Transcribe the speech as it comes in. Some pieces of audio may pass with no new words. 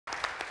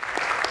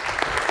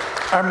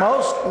Are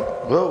most,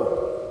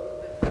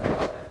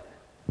 whoa.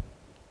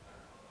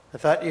 I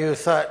thought you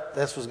thought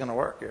this was going to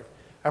work here.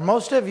 Are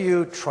most of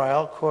you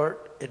trial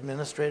court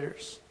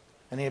administrators?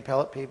 Any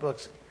appellate people?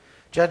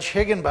 Judge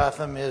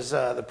Higginbotham is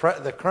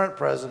the current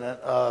president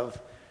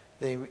of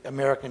the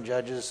American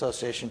Judges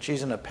Association.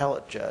 She's an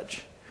appellate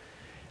judge.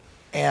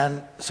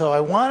 And so I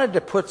wanted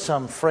to put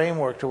some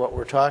framework to what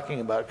we're talking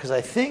about, because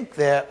I think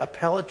that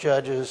appellate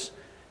judges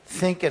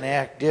think and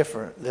act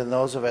different than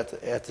those of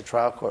at the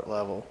trial court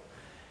level.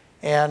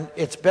 And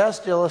it's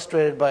best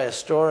illustrated by a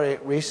story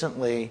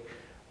recently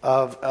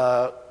of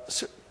a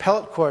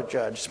appellate court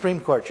judge, Supreme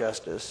Court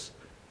justice,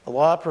 a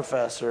law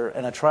professor,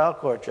 and a trial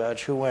court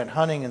judge who went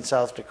hunting in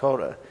South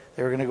Dakota.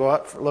 They were going to go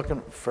out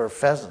looking for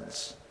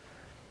pheasants.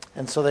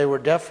 And so they were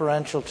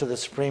deferential to the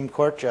Supreme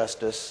Court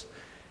justice,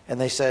 and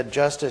they said,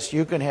 "Justice,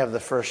 you can have the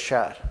first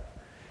shot."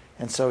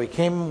 And so he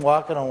came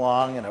walking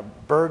along, and a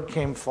bird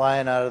came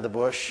flying out of the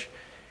bush,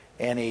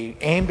 and he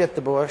aimed at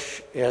the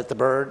bush, at the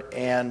bird,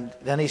 and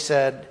then he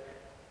said,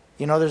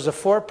 "You know, there's a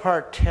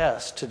 4-part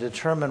test to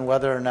determine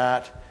whether or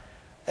not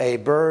a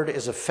bird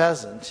is a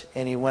pheasant,"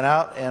 and he went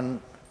out and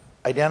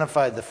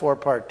identified the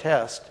 4-part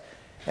test,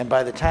 and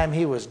by the time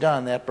he was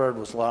done, that bird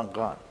was long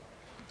gone.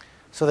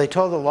 So they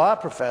told the law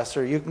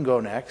professor, "You can go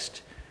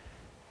next."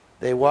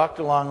 They walked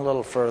along a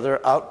little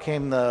further. Out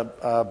came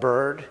the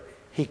bird.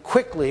 He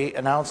quickly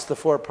announced the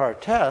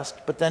 4-part test,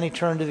 but then he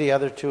turned to the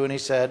other two and he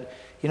said,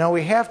 "You know,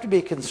 we have to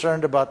be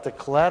concerned about the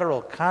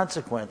collateral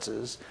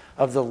consequences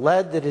of the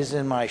lead that is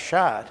in my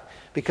shot,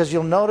 because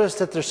you'll notice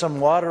that there's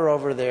some water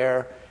over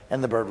there,"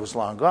 and the bird was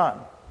long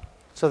gone.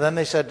 So then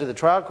they said to the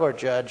trial court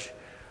judge,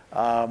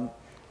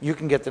 "You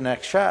can get the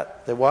next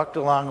shot." They walked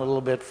along a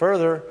little bit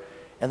further,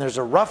 and there's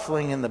a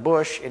ruffling in the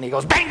bush, and he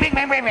goes, "Bang, bang,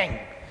 bang, bang, bang."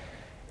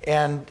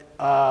 And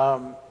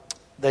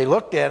they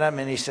looked at him,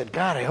 and he said,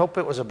 "God, I hope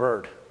it was a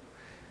bird."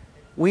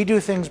 We do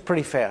things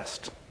pretty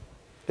fast.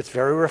 It's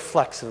very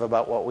reflexive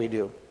about what we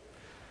do.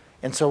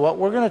 And so what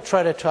we're going to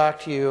try to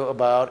talk to you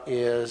about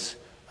is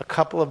a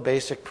couple of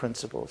basic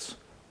principles.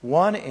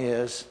 One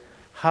is,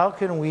 how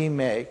can we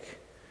make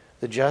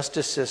the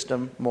justice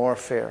system more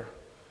fair?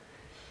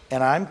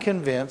 And I'm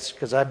convinced,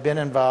 because I've been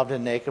involved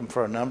in NACM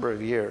for a number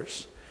of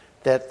years,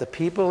 that the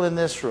people in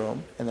this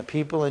room and the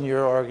people in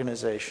your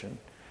organization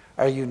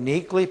are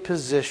uniquely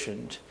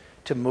positioned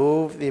to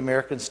move the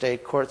American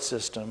state court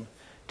system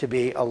to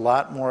be a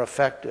lot more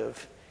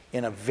effective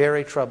in a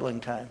very troubling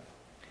time.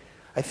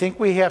 I think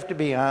we have to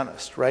be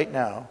honest right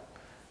now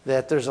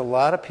that there's a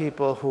lot of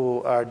people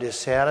who are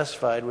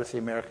dissatisfied with the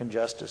American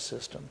justice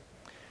system.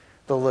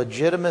 The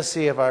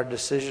legitimacy of our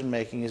decision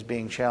making is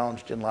being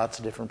challenged in lots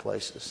of different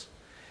places.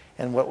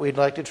 And what we'd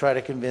like to try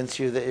to convince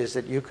you is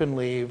that you can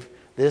leave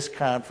this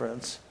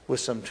conference with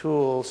some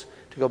tools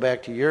to go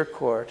back to your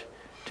court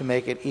to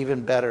make it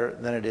even better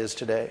than it is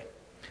today.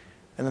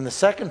 And then the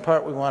second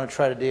part we want to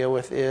try to deal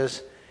with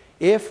is,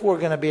 if we're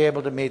going to be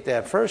able to meet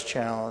that first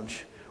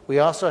challenge, we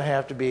also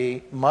have to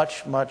be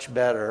much, much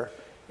better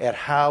at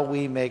how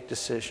we make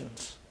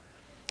decisions.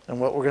 And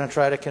what we're going to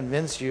try to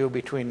convince you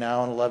between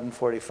now and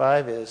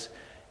 11:45 is,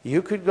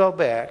 you could go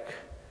back,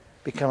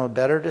 become a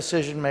better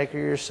decision maker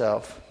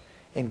yourself,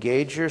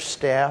 engage your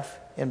staff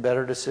in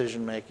better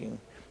decision making,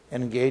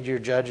 and engage your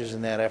judges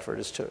in that effort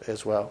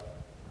as well.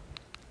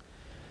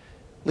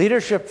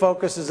 Leadership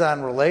focuses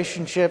on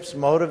relationships,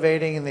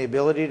 motivating, and the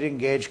ability to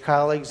engage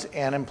colleagues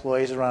and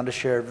employees around a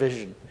shared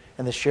vision.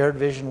 And the shared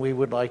vision we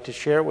would like to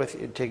share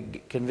with you, to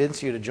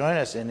convince you to join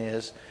us in,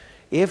 is,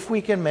 if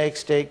we can make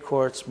state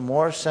courts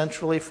more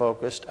centrally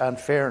focused on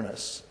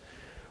fairness,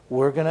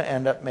 we're going to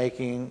end up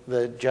making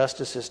the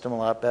justice system a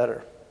lot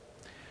better.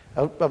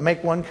 I'll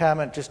make one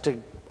comment just to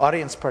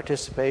audience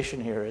participation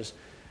here is,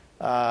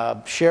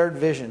 shared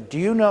vision. Do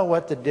you know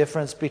what the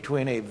difference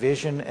between a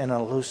vision and a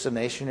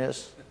hallucination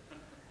is?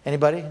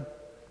 Anybody?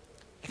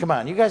 Come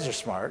on, you guys are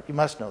smart. You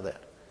must know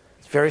that.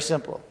 It's very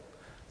simple.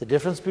 The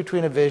difference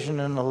between a vision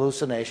and an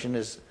hallucination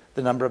is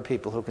the number of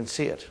people who can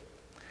see it.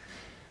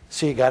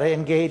 So you got to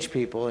engage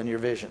people in your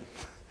vision.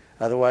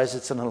 Otherwise,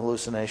 it's an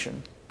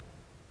hallucination.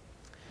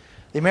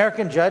 The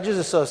American Judges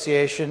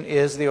Association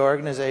is the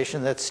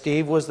organization that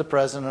Steve was the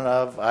president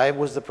of, I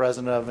was the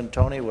president of, and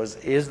Tony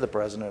is the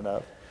president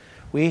of.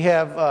 We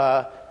have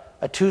a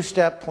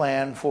 2-step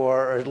plan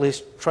for, or at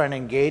least trying to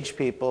engage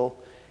people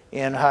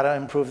in how to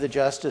improve the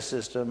justice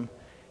system,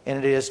 and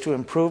it is to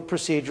improve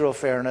procedural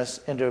fairness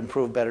and to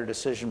improve better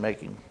decision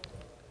making.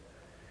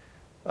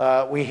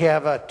 We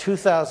have a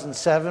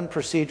 2007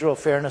 procedural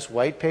fairness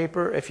white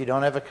paper. If you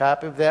don't have a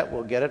copy of that,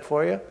 we'll get it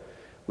for you.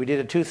 We did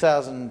a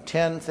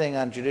 2010 thing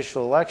on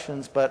judicial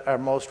elections, but our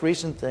most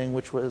recent thing,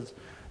 which was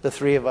the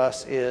three of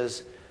us,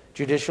 is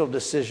judicial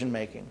decision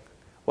making.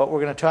 What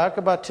we're going to talk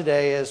about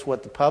today is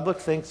what the public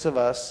thinks of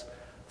us,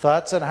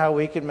 thoughts on how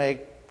we can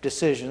make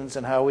decisions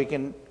and how we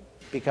can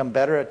become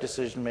better at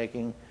decision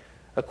making,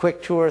 a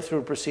quick tour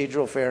through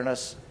procedural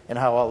fairness, and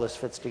how all this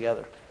fits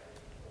together.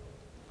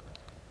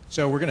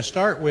 So we're going to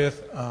start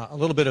with a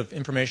little bit of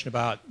information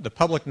about the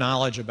public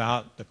knowledge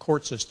about the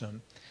court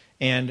system.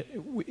 And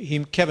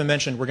Kevin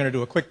mentioned we're going to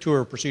do a quick tour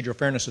of procedural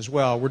fairness as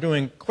well. We're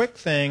doing quick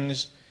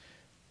things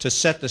to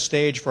set the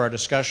stage for our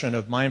discussion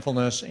of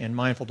mindfulness and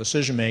mindful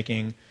decision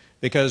making,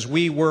 because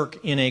we work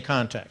in a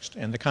context,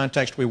 and the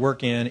context we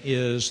work in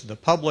is the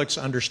public's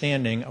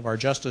understanding of our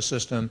justice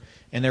system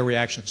and their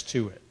reactions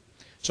to it.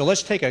 So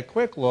let's take a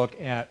quick look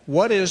at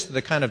what is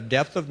the kind of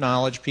depth of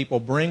knowledge people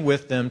bring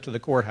with them to the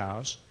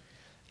courthouse,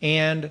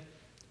 and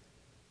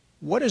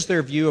what is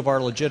their view of our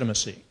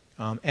legitimacy.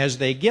 As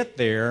they get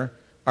there,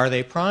 are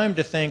they primed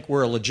to think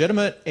we're a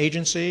legitimate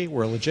agency,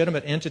 we're a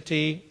legitimate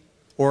entity,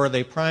 or are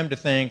they primed to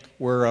think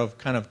we're of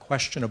kind of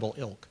questionable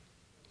ilk?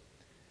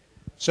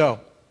 So,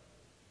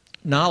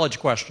 knowledge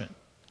question,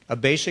 a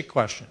basic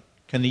question.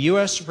 Can the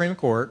U.S. Supreme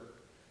Court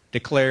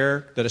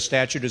declare that a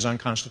statute is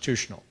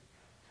unconstitutional?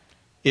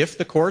 If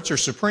the courts are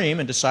supreme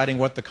in deciding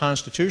what the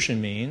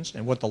Constitution means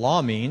and what the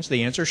law means,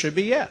 the answer should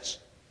be yes.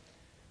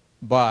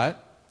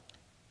 But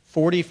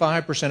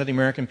 45% of the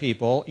American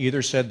people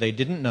either said they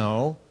didn't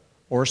know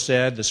or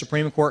said the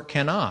Supreme Court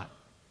cannot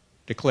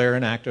declare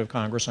an act of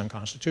Congress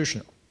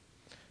unconstitutional.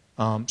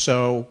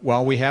 So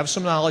while we have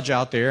some knowledge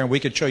out there, and we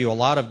could show you a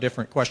lot of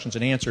different questions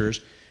and answers,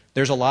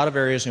 there's a lot of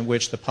areas in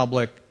which the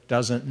public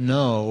doesn't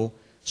know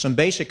some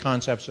basic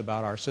concepts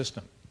about our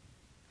system.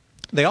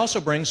 They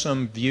also bring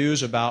some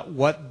views about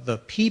what the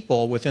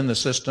people within the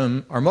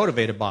system are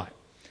motivated by.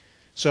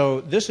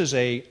 So this is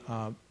a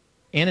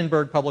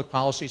Annenberg Public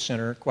Policy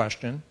Center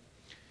question.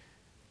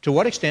 To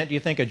what extent do you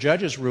think a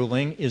judge's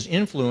ruling is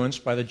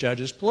influenced by the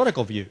judge's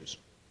political views?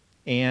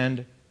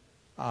 And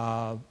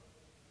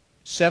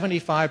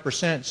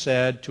 75%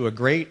 said to a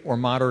great or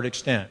moderate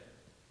extent.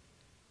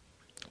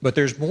 But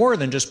there's more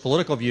than just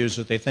political views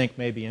that they think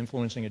may be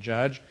influencing a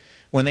judge.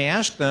 When they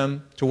ask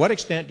them, to what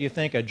extent do you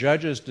think a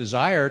judge's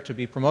desire to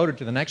be promoted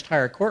to the next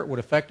higher court would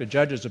affect a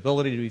judge's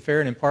ability to be fair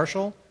and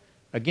impartial?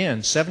 Again,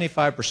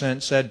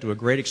 75% said to a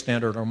great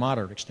extent or to a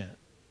moderate extent.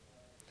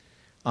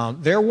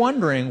 They're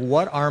wondering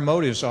what our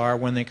motives are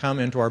when they come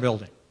into our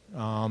building.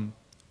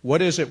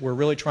 What is it we're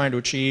really trying to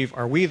achieve?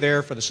 Are we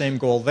there for the same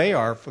goal they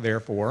are there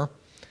for?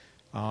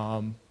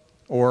 Or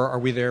are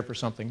we there for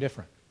something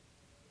different?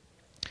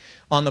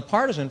 On the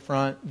partisan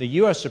front, the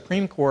U.S.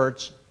 Supreme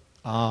Court's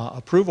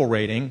approval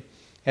rating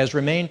has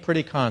remained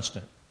pretty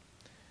constant.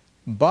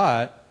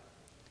 But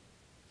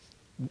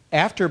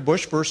after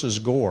Bush versus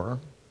Gore,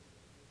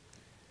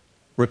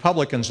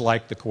 Republicans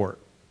liked the court.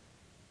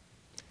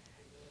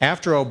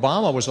 After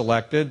Obama was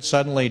elected,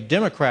 suddenly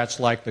Democrats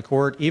liked the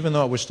court, even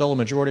though it was still a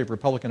majority of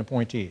Republican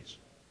appointees.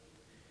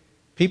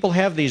 People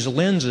have these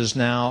lenses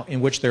now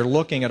in which they're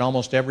looking at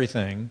almost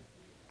everything,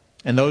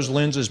 and those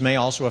lenses may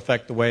also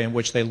affect the way in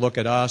which they look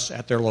at us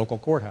at their local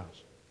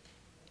courthouse.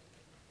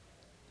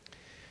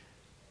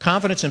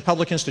 Confidence in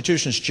public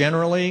institutions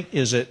generally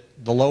is at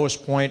the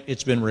lowest point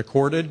it's been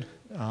recorded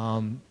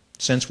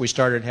since we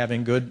started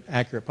having good,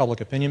 accurate public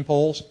opinion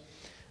polls.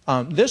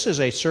 This is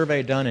a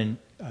survey done in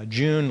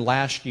June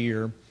last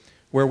year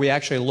where we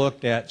actually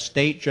looked at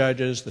state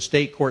judges, the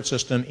state court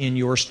system in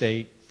your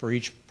state for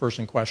each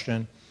person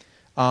question.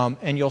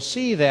 And you'll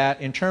see that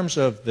in terms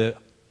of the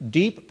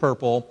deep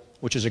purple,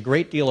 which is a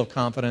great deal of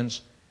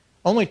confidence,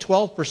 only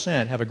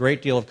 12% have a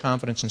great deal of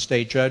confidence in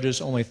state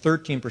judges, only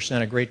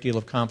 13% a great deal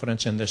of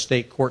confidence in the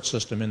state court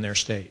system in their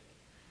state.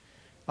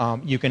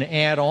 You can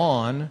add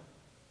on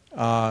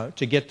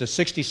to get to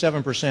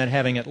 67%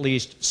 having at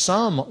least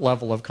some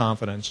level of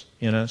confidence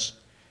in us,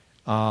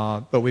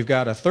 but we've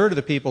got a third of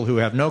the people who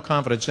have no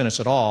confidence in us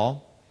at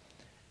all,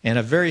 and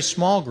a very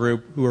small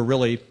group who are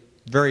really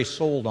very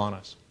sold on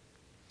us.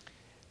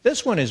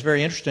 This one is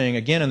very interesting,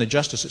 again in the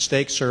Justice at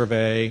Stake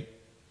survey,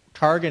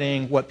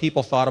 targeting what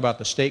people thought about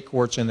the state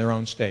courts in their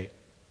own state.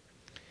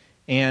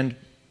 And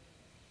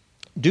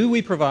do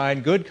we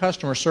provide good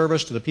customer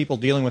service to the people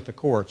dealing with the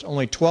courts?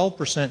 Only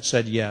 12%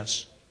 said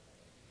yes,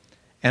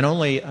 and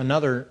only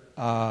another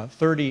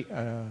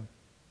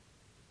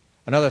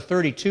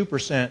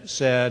 32%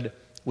 said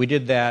we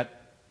did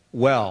that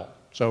well.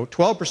 So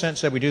 12%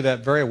 said we do that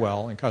very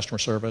well in customer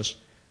service,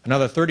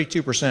 another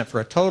 32% for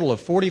a total of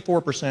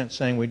 44%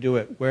 saying we do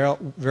it well,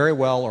 very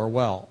well or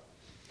well.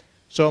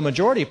 So a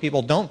majority of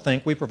people don't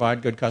think we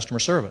provide good customer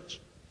service.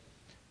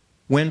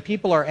 When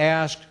people are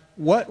asked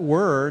what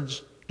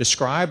words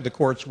describe the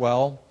courts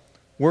well,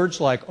 words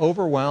like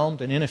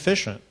overwhelmed and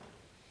inefficient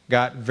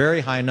got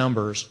very high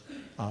numbers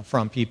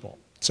from people.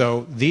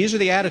 So these are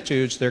the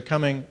attitudes they're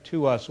coming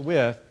to us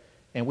with,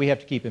 and we have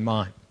to keep in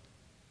mind.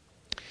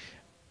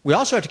 We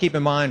also have to keep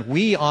in mind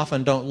we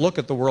often don't look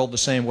at the world the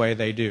same way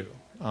they do.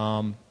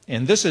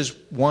 And this is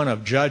one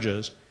of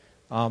judges.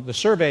 The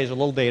survey is a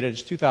little dated,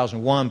 it's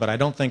 2001, but I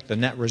don't think the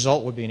net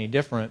result would be any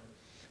different.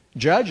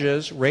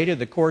 Judges rated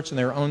the courts in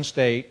their own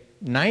state.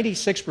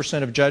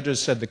 96% of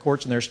judges said the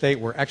courts in their state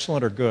were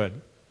excellent or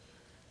good,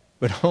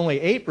 but only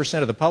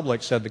 8% of the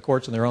public said the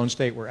courts in their own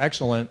state were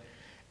excellent,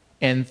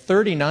 and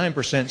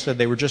 39% said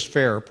they were just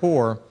fair or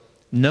poor.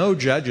 No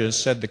judges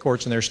said the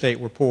courts in their state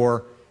were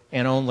poor,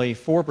 and only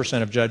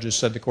 4% of judges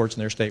said the courts in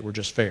their state were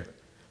just fair.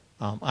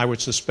 I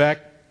would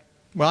suspect,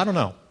 well, I don't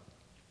know.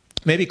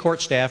 Maybe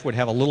court staff would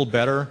have a little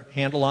better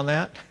handle on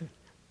that,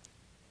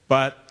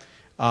 but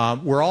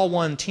we're all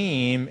one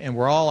team, and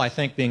we're all, I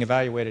think, being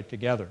evaluated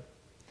together.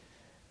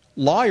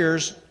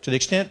 Lawyers, to the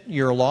extent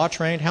you're law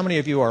trained, how many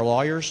of you are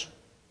lawyers?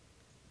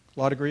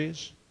 Law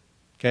degrees?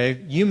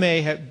 Okay, you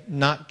may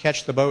not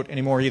catch the boat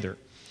anymore either.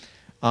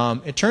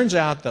 It turns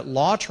out that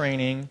law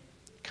training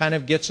kind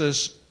of gets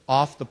us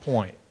off the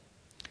point.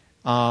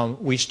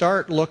 We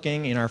start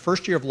looking in our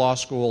first year of law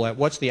school at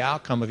what's the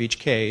outcome of each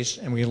case,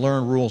 and we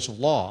learn rules of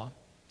law.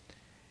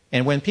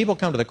 And when people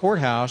come to the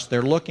courthouse,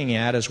 they're looking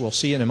at, as we'll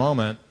see in a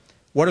moment,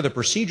 what are the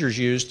procedures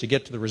used to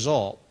get to the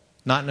result,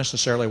 not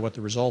necessarily what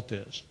the result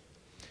is.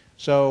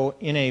 So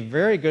in a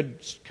very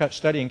good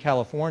study in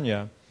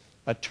California,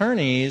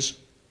 attorneys'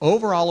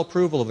 overall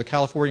approval of the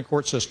California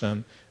court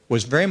system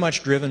was very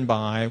much driven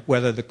by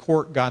whether the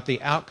court got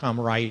the outcome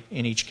right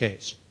in each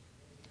case.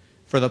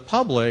 For the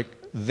public,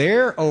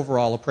 their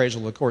overall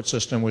appraisal of the court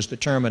system was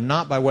determined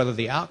not by whether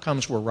the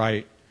outcomes were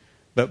right,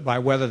 but by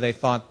whether they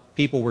thought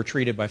people were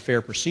treated by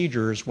fair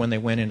procedures when they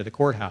went into the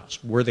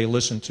courthouse, were they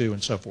listened to,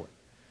 and so forth.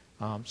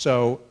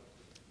 So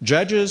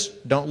judges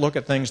don't look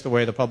at things the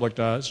way the public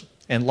does,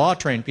 and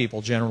law-trained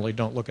people generally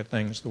don't look at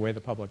things the way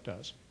the public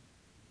does.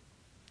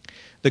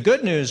 The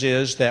good news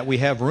is that we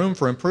have room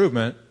for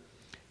improvement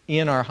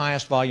in our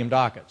highest volume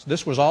dockets.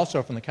 This was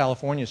also from the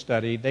California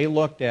study. They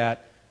looked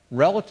at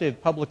relative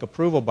public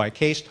approval by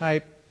case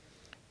type,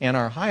 and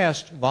our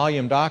highest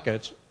volume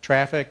dockets,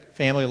 traffic,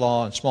 family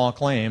law, and small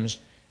claims,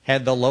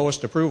 had the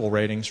lowest approval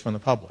ratings from the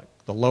public,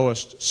 the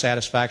lowest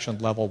satisfaction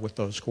level with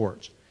those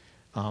courts.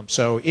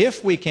 So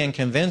if we can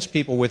convince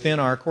people within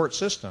our court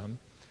system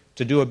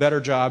to do a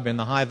better job in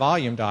the high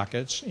volume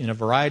dockets in a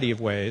variety of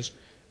ways,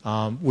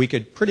 we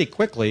could pretty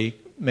quickly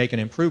make an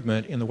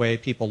improvement in the way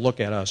people look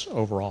at us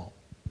overall.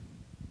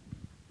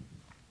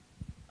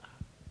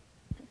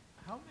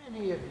 How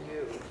many of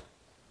you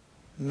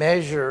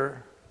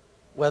measure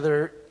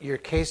whether your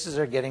cases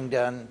are getting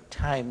done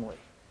timely?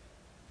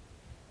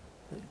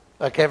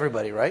 Like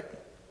everybody, right?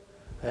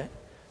 Okay.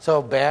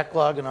 So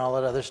backlog and all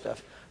that other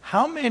stuff.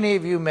 How many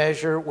of you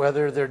measure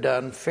whether they're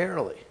done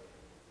fairly?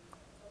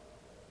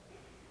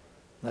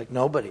 Like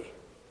nobody.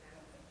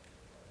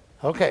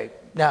 Okay,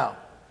 now,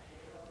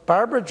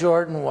 Barbara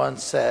Jordan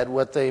once said,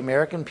 what the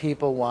American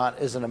people want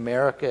is an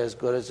America as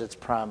good as its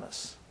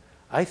promise.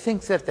 I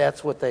think that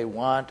that's what they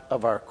want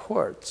of our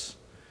courts.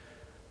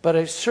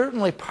 But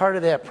certainly part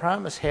of that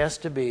promise has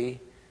to be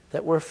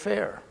that we're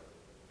fair.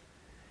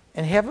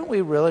 And haven't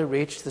we really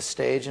reached the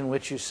stage in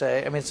which you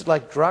say, I mean, it's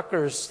like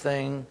Drucker's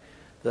thing,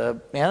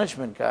 the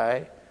management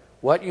guy,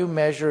 what you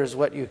measure is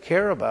what you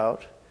care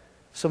about.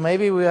 So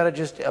maybe we ought to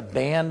just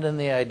abandon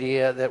the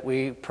idea that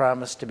we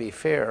promise to be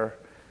fair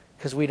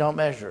because we don't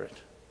measure it,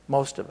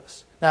 most of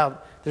us. Now,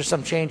 there's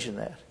some change in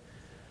that.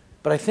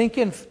 But I think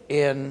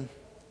in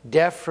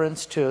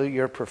deference to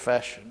your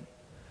profession,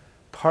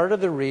 part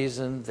of the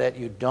reason that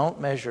you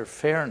don't measure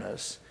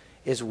fairness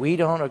is we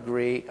don't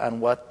agree on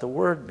what the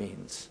word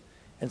means.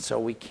 And so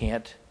we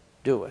can't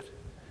do it.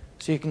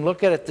 So you can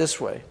look at it this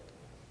way.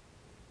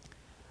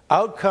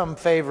 Outcome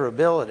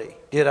favorability.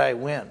 Did I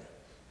win?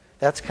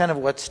 That's kind of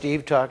what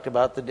Steve talked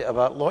about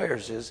about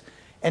lawyers is.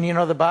 And you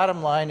know, the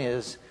bottom line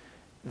is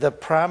the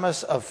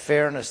promise of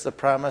fairness, the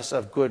promise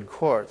of good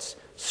courts,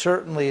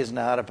 certainly is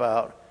not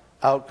about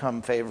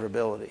outcome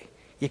favorability.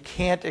 You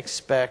can't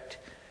expect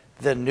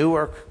the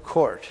Newark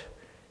court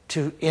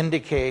to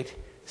indicate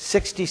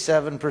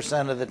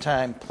 67% of the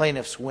time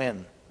plaintiffs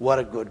win. What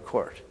a good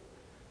court.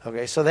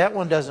 Okay, so that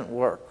one doesn't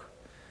work.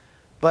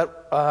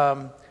 But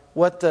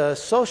what the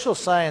social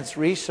science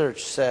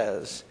research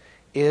says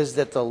is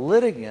that the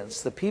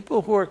litigants, the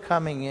people who are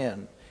coming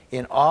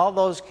in all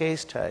those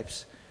case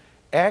types,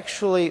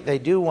 actually they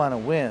do want to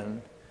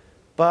win,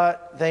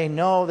 but they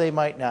know they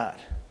might not.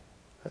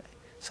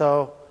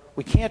 So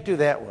we can't do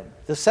that one.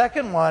 The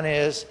second one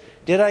is,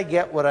 did I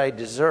get what I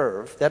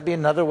deserve? That'd be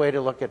another way to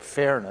look at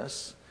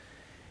fairness.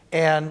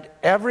 And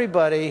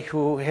everybody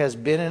who has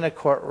been in a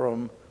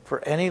courtroom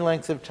for any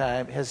length of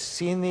time has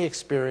seen the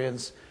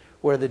experience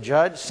where the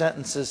judge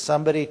sentences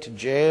somebody to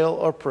jail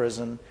or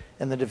prison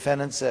and the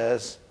defendant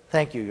says,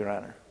 "Thank you, Your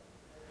Honor."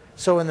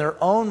 So in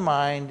their own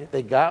mind,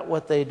 they got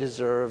what they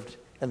deserved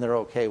and they're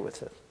okay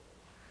with it.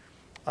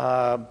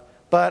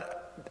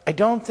 But I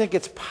don't think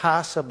it's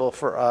possible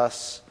for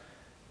us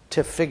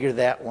to figure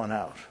that one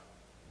out.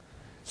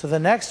 So the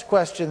next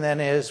question then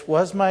is,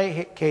 was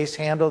my case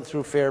handled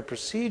through fair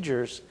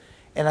procedures?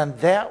 And on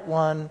that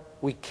one,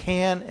 we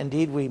can,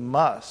 indeed we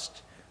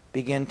must,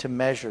 begin to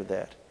measure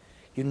that.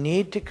 You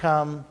need to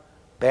come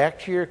back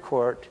to your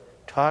court,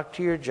 talk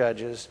to your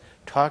judges,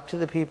 talk to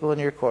the people in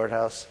your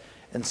courthouse,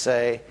 and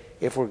say,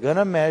 if we're going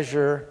to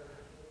measure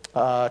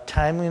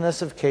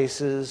timeliness of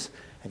cases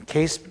and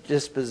case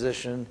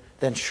disposition,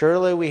 then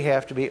surely we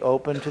have to be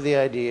open to the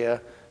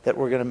idea that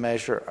we're going to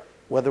measure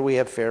whether we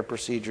have fair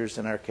procedures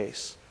in our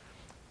case.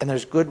 And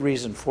there's good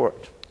reason for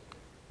it.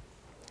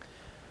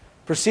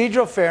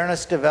 Procedural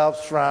fairness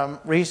develops from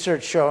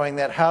research showing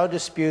that how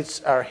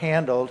disputes are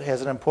handled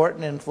has an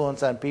important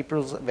influence on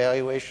people's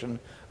evaluation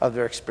of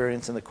their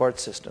experience in the court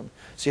system.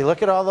 So you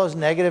look at all those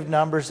negative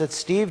numbers that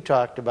Steve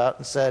talked about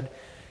and said,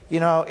 you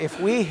know,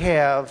 if we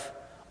have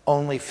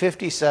only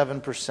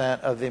 57%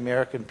 of the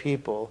American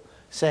people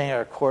saying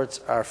our courts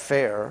are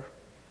fair,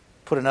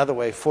 put another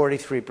way,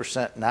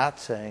 43% not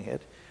saying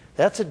it,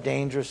 that's a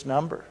dangerous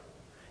number.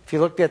 If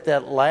you looked at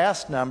that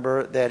last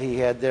number that he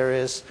had, there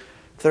is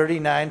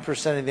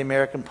 39% of the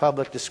American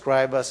public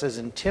describe us as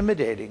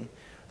intimidating.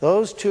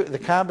 Those two, the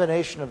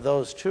combination of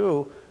those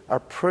two are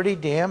pretty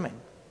damning.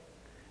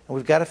 And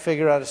we've got to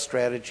figure out a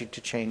strategy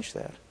to change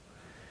that.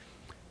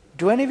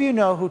 Do any of you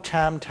know who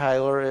Tom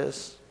Tyler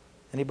is?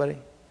 Anybody?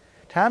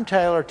 Tom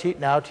Tyler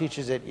now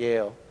teaches at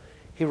Yale.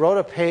 He wrote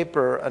a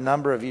paper a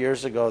number of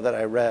years ago that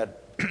I read.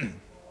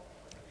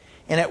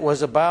 And it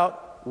was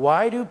about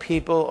why do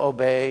people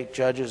obey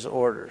judges'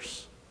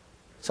 orders?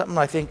 Something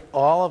I think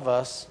all of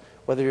us,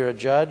 whether you're a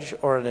judge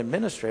or an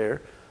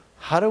administrator,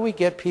 how do we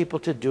get people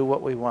to do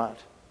what we want?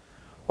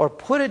 Or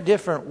put a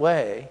different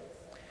way,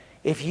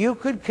 if you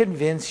could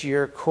convince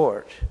your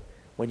court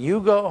when you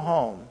go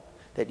home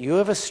that you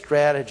have a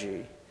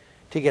strategy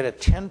to get a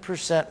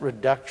 10%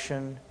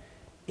 reduction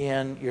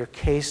in your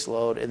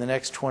caseload in the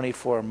next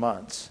 24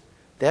 months,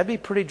 that'd be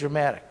pretty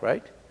dramatic,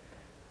 right?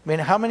 I mean,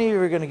 how many of you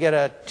are going to get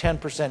a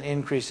 10%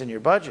 increase in your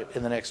budget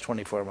in the next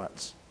 24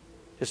 months?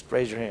 Just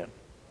raise your hand.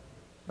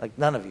 Like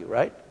none of you,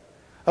 right?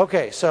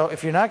 Okay, so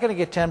if you're not going to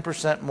get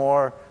 10%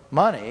 more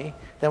money,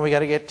 then we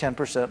got to get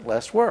 10%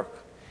 less work.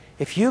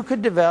 If you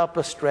could develop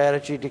a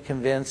strategy to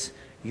convince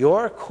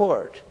your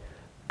court,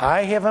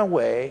 I have a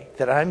way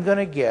that I'm going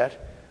to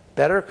get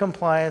better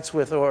compliance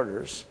with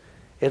orders,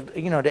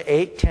 to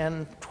 8,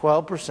 10,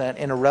 12%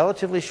 in a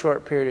relatively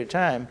short period of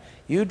time,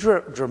 you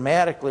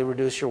dramatically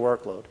reduce your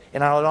workload.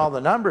 And on all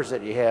the numbers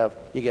that you have,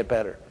 you get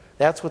better.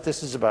 That's what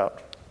this is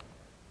about.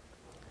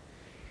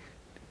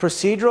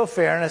 Procedural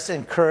fairness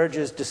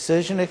encourages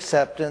decision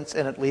acceptance,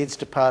 and it leads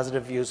to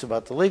positive views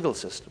about the legal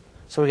system.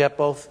 So we got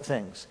both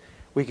things.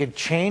 We can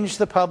change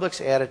the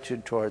public's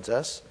attitude towards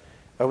us,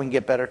 or we can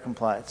get better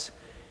compliance.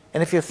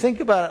 And if you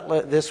think about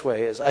it this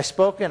way, is I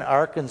spoke in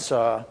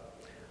Arkansas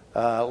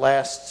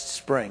last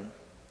spring.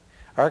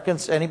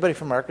 Anybody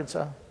from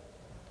Arkansas?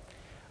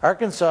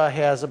 Arkansas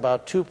has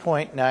about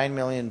 2.9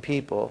 million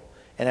people,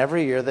 and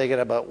every year they get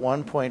about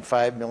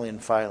 1.5 million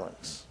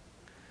filings.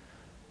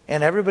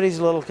 And everybody's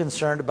a little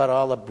concerned about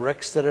all the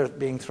bricks that are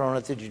being thrown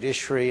at the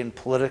judiciary and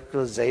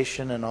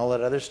politicalization and all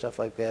that other stuff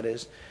like that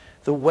is.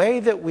 The way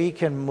that we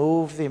can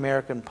move the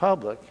American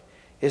public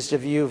is to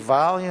view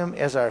volume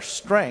as our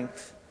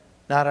strength,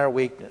 not our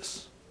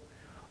weakness.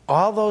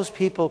 All those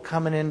people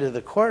coming into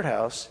the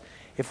courthouse,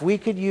 if we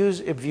could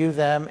view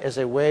them as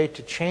a way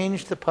to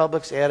change the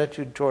public's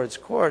attitude towards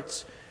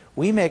courts,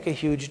 we make a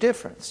huge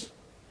difference.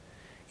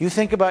 You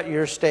think about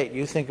your state,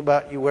 you think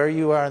about where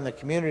you are in the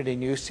community,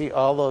 and you see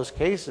all those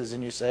cases,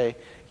 and you say,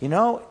 you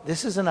know,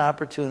 this is an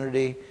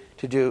opportunity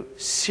to do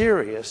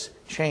serious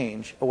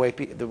change the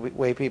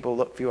way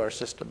people view our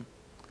system.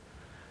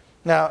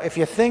 Now, if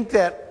you think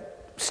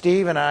that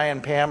Steve and I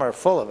and Pam are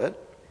full of it,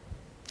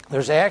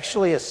 there's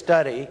actually a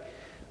study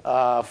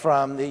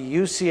from the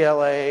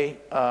UCLA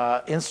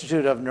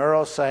Institute of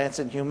Neuroscience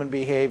and Human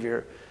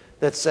Behavior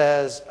that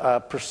says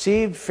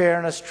perceived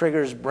fairness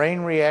triggers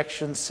brain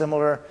reactions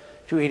similar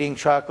to eating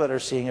chocolate or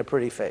seeing a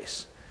pretty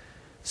face.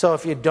 So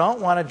if you don't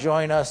want to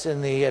join us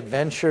in the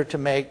adventure to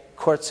make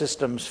court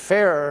systems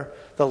fairer,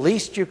 the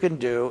least you can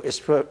do is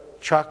put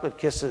chocolate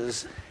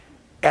kisses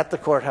at the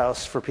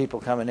courthouse for people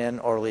coming in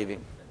or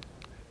leaving.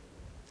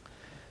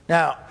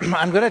 Now,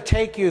 I'm going to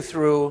take you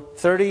through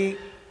 30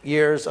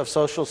 years of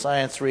social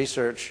science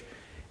research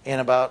in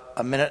about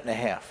a minute and a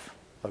half.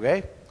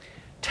 Okay?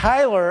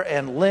 Tyler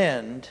and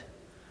Lind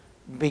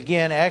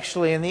begin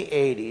actually in the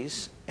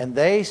 80s, and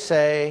they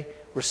say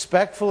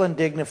respectful and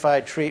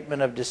dignified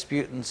treatment of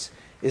disputants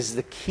is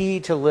the key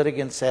to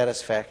litigant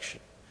satisfaction.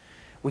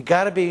 We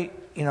got to be,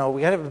 we got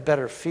to have a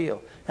better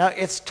feel. Now,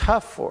 it's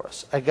tough for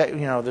us.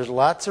 There's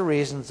lots of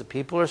reasons that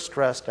people are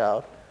stressed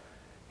out.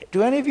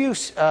 Do any of you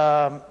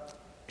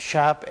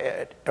shop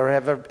at or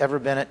have ever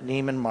been at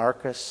Neiman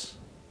Marcus?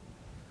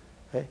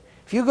 Okay.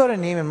 If you go to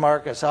Neiman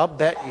Marcus, I'll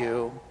bet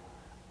you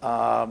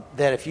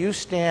that if you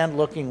stand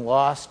looking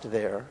lost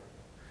there,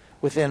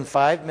 within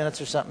 5 minutes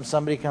or something,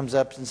 somebody comes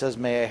up and says,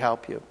 "May I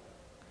help you?"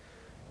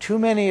 Too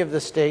many of the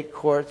state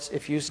courts,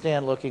 if you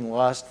stand looking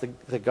lost,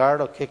 the guard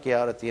will kick you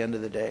out at the end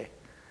of the day.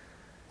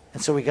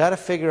 And so we got to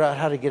figure out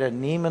how to get a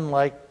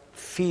Neiman-like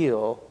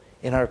feel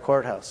in our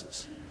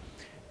courthouses.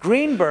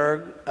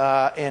 Greenberg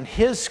and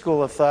his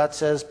school of thought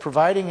says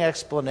providing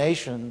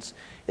explanations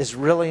is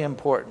really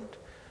important.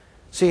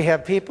 So you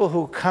have people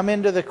who come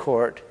into the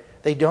court,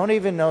 they don't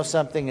even know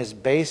something as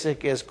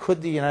basic as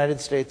could the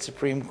United States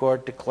Supreme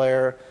Court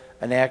declare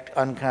an act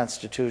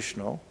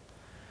unconstitutional.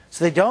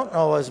 So they don't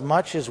know as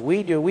much as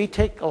we do. We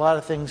take a lot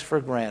of things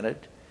for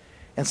granted,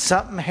 and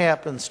something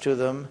happens to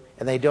them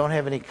and they don't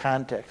have any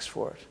context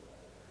for it.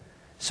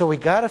 So we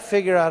got to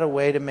figure out a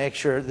way to make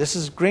sure, this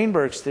is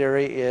Greenberg's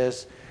theory,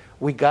 is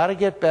we got to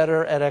get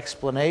better at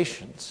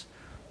explanations.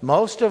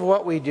 Most of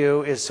what we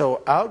do is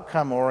so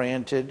outcome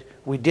oriented,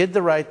 we did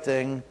the right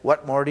thing,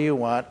 what more do you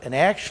want? And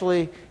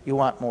actually, you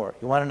want more.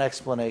 You want an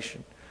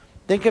explanation.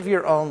 Think of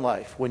your own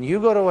life. When you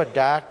go to a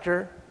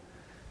doctor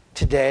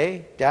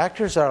today,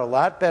 doctors are a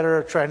lot better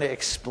at trying to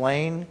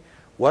explain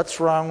what's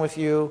wrong with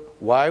you,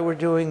 why we're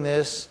doing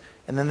this,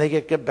 and then they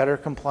get better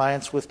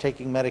compliance with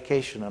taking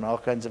medication and all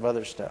kinds of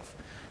other stuff.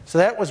 So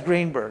that was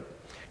Greenberg.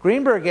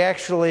 Greenberg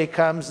actually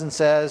comes and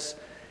says,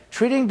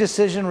 treating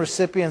decision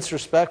recipients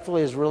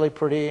respectfully is really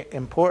pretty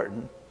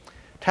important.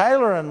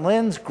 Tyler and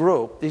Lynn's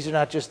group, these are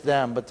not just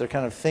them, but they're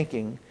kind of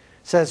thinking,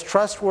 says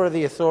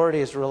trustworthy authority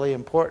is really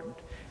important.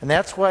 And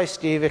that's why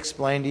Steve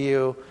explained to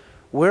you,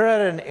 we're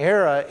at an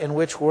era in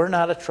which we're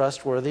not a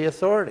trustworthy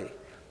authority.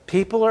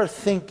 People are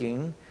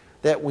thinking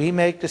that we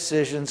make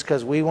decisions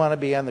because we want to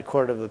be on the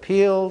Court of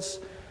Appeals,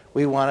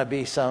 we want to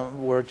be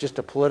we're just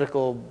a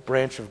political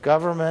branch of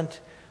government.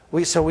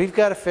 So we've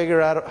got to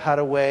figure out how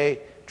to weigh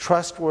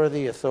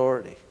trustworthy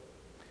authority,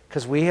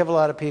 because we have a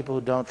lot of people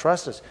who don't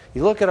trust us.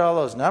 You look at all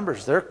those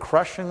numbers, they're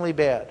crushingly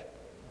bad.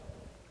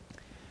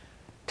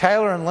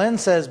 Tyler and Lynn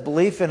says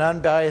belief in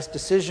unbiased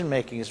decision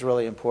making is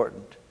really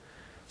important.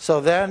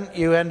 So then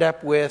you end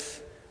up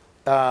with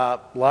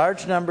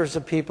large numbers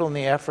of people in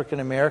the African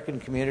American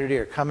community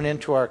are coming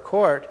into our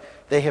court.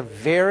 They have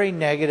very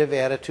negative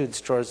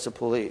attitudes towards the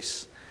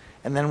police.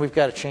 And then we've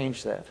got to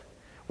change that.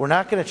 We're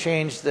not going to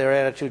change their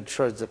attitude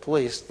towards the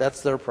police. That's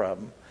their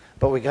problem.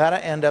 But we got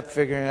to end up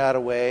figuring out a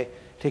way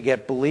to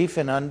get belief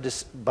in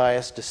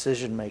unbiased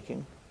decision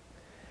making.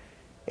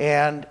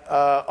 And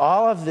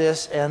all of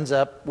this ends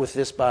up with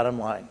this bottom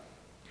line.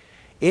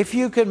 If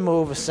you can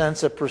move a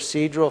sense of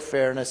procedural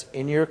fairness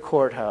in your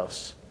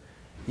courthouse,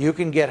 you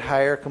can get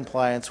higher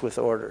compliance with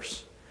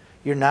orders.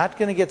 You're not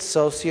going to get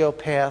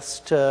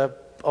sociopaths to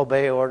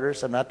obey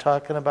orders. I'm not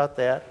talking about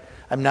that.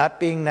 I'm not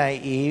being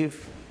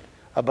naive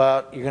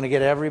about you're going to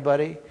get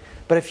everybody.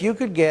 But if you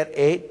could get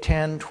 8,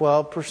 10,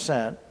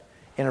 12%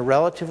 in a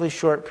relatively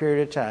short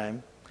period of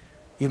time,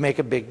 you make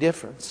a big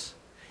difference.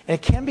 And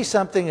it can be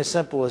something as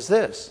simple as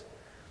this.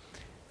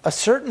 A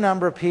certain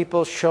number of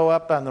people show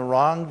up on the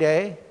wrong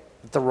day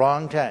at the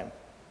wrong time.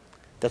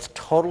 That's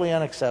totally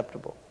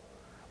unacceptable.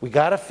 We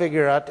got to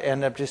figure out to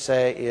end up to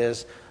say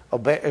is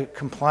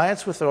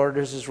compliance with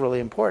orders is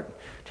really important.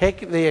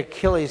 Take the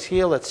Achilles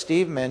heel that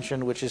Steve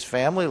mentioned, which is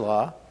family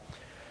law.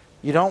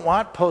 You don't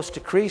want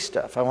post-decree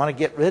stuff. I want to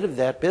get rid of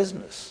that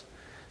business.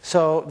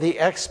 So the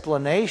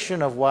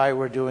explanation of why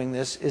we're doing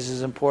this is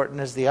as important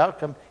as the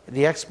outcome.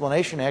 The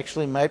explanation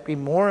actually might be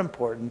more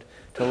important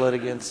to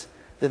litigants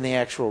than the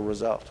actual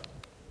result.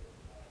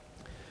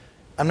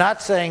 I'm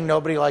not saying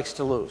nobody likes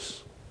to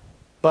lose,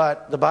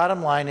 but the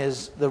bottom line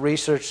is the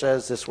research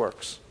says this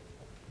works.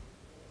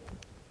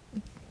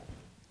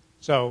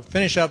 So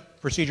finish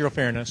up procedural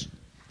fairness.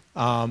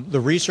 The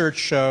research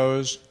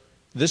shows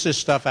this is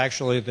stuff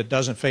actually that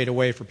doesn't fade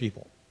away for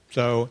people.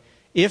 So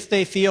if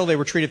they feel they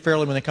were treated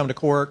fairly when they come to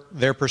court,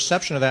 their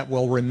perception of that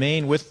will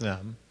remain with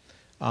them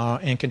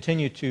and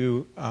continue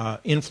to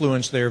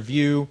influence their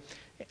view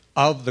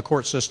of the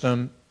court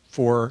system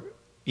for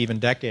even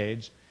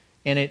decades.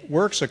 And it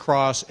works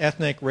across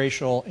ethnic,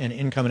 racial, and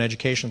income and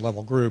education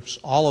level groups.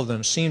 All of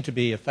them seem to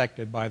be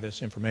affected by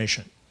this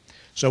information.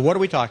 So what are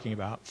we talking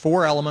about?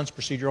 4 elements,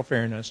 procedural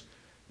fairness: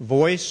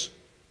 voice,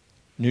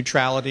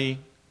 neutrality,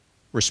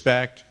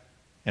 respect,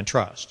 and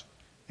trust.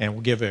 And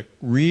we'll give a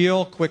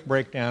real quick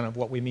breakdown of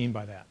what we mean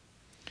by that.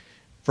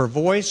 For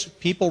voice,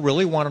 people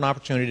really want an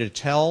opportunity to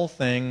tell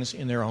things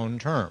in their own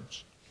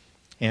terms,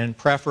 and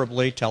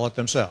preferably tell it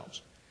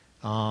themselves.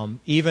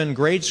 Even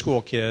grade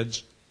school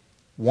kids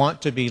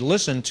want to be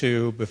listened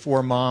to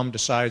before mom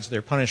decides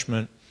their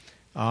punishment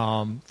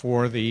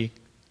for the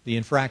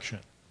infraction.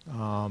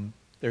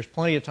 There's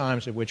plenty of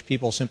times at which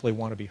people simply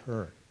want to be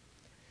heard.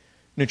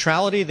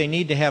 Neutrality, they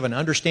need to have an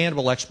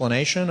understandable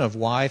explanation of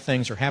why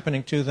things are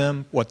happening to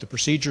them, what the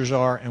procedures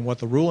are, and what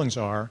the rulings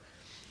are,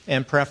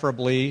 and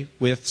preferably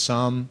with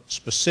some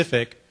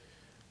specific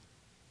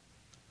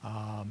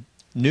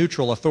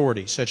neutral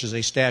authority, such as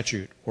a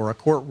statute or a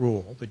court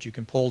rule that you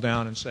can pull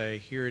down and say,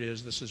 here it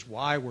is, this is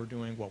why we're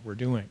doing what we're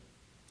doing.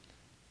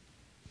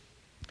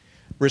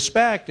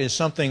 Respect is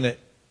something that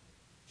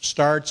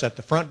starts at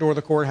the front door of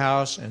the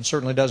courthouse and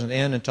certainly doesn't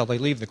end until they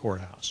leave the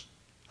courthouse.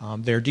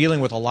 They're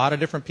dealing with a lot of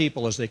different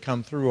people as they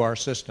come through our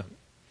system.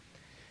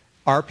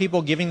 Are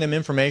people giving them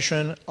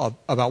information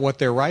about what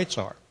their rights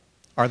are?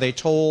 Are they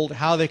told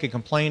how they could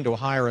complain to a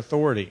higher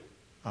authority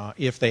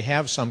if they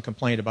have some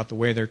complaint about the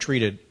way they're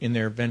treated in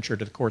their venture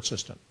to the court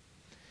system?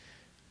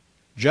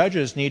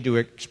 Judges need to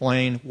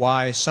explain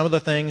why some of the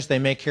things they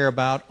may care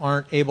about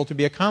aren't able to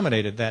be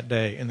accommodated that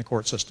day in the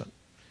court system.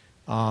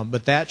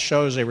 But that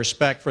shows a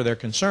respect for their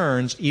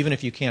concerns, even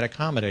if you can't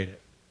accommodate it.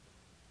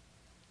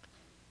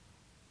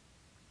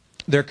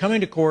 They're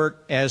coming to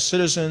court as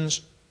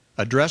citizens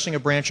addressing a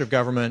branch of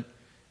government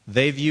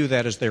They view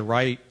that as their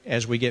right.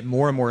 As we get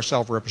more and more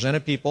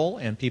self-represented people,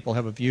 and people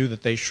have a view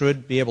that they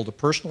should be able to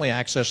personally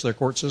access their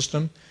court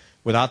system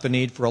without the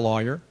need for a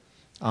lawyer,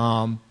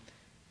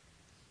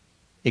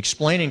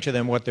 explaining to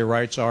them what their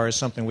rights are is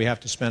something we have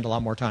to spend a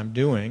lot more time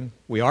doing.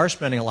 We are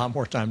spending a lot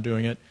more time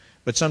doing it,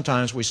 but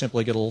sometimes we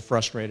simply get a little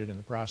frustrated in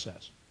the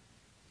process.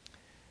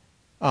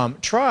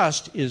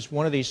 Trust is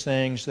one of these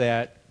things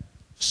that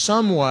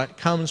somewhat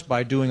comes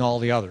by doing all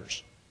the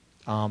others.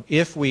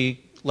 If we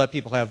let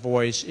people have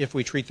voice, if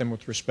we treat them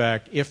with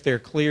respect, if they're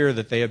clear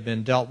that they have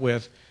been dealt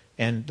with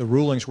and the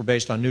rulings were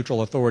based on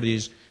neutral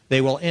authorities, they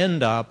will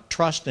end up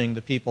trusting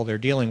the people they're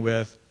dealing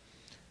with.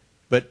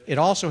 But it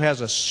also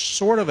has a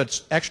sort of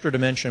its extra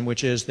dimension,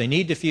 which is they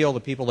need to feel the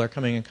people they're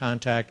coming in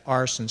contact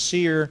are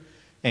sincere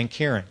and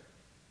caring.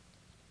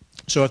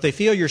 So if they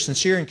feel you're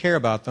sincere and care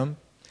about them,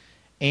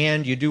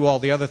 and you do all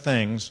the other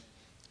things,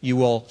 you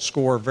will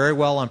score very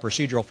well on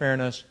procedural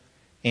fairness,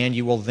 and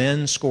you will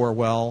then score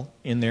well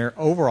in their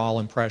overall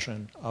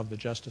impression of the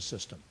justice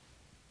system.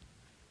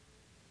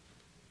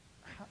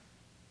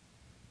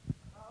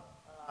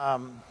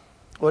 Well,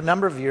 a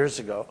number of years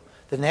ago,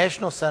 the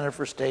National Center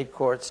for State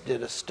Courts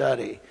did a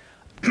study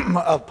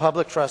of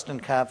public trust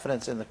and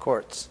confidence in the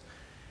courts.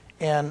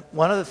 And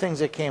one of the things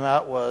that came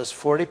out was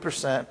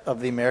 40%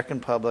 of the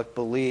American public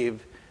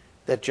believe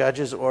that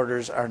judges'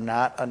 orders are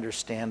not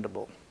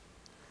understandable.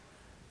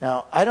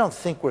 Now, I don't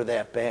think we're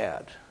that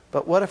bad,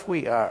 but what if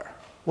we are?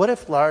 What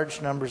if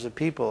large numbers of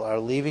people are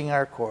leaving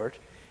our court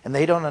and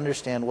they don't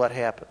understand what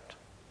happened?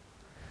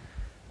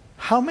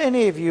 How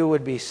many of you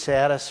would be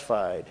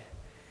satisfied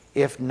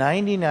if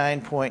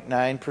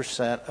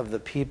 99.9% of the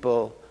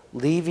people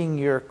leaving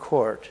your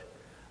court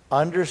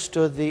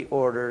understood the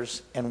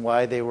orders and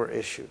why they were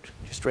issued?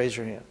 Just raise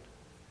your hand.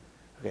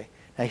 Okay.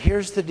 Now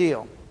here's the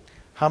deal.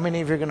 How many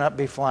of you are going to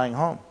be flying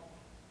home?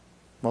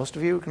 Most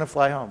of you are going to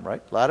fly home,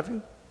 right? A lot of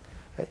you?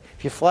 Okay.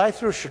 If you fly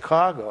through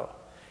Chicago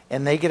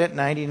and they get it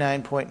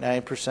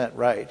 99.9%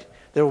 right,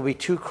 there will be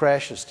 2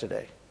 crashes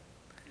today.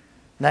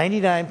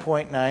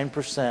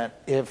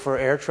 99.9% for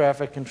air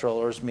traffic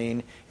controllers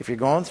mean if you're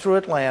going through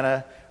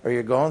Atlanta or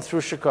you're going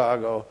through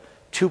Chicago,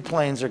 2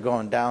 planes are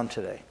going down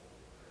today.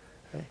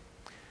 Okay?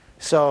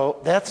 So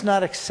that's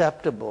not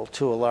acceptable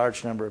to a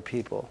large number of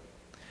people.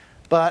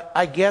 But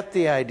I get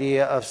the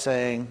idea of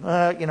saying,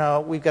 you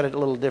know, we've got a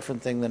little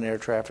different thing than air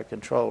traffic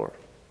controller.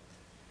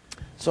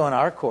 So in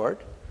our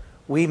court,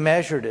 we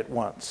measured it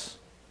once.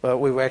 Well,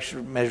 we've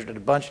actually measured it a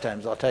bunch of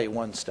times. I'll tell you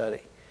one study.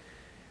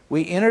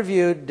 We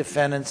interviewed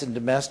defendants in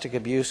domestic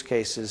abuse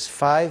cases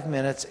 5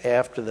 minutes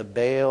after the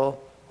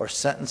bail or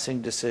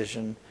sentencing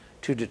decision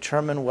to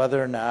determine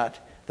whether or not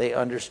they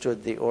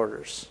understood the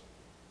orders.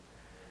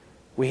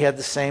 We had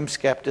the same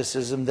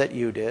skepticism that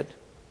you did.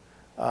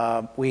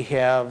 We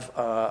have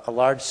a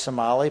large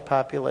Somali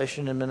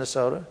population in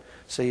Minnesota,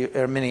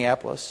 or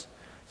Minneapolis,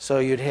 so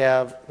you'd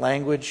have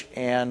language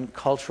and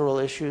cultural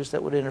issues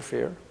that would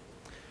interfere.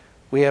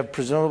 We have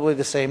presumably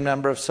the same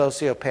number of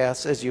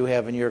sociopaths as you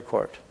have in your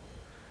court.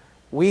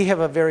 We have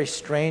a very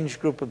strange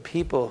group of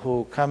people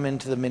who come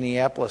into the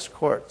Minneapolis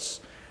courts.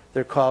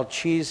 They're called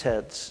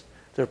cheeseheads.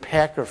 They're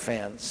Packer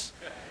fans.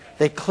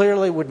 They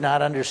clearly would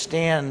not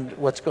understand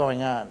what's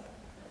going on.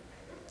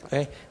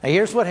 Okay? Now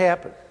here's what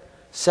happened.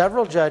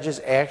 Several judges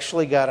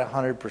actually got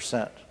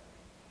 100%.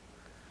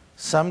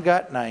 Some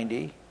got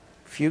 90,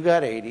 few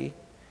got 80,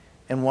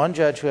 and one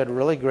judge who had a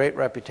really great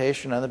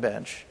reputation on the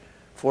bench,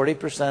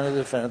 40% of the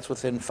defendants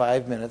within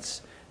 5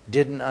 minutes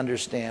didn't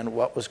understand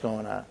what was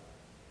going on.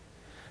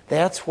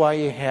 That's why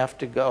you have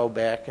to go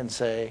back and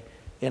say,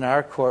 in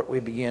our court we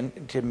begin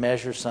to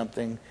measure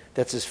something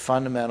that's as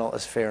fundamental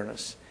as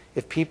fairness.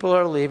 If people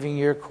are leaving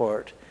your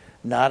court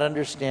not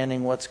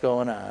understanding what's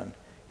going on,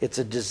 it's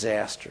a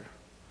disaster.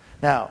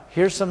 Now,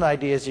 here's some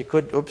ideas you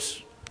could,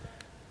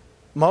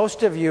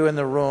 most of you in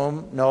the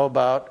room know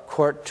about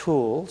court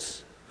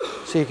tools.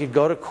 So you could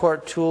go to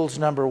court tools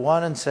number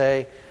 1 and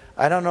say,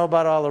 I don't know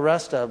about all the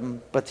rest of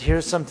them, but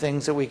here's some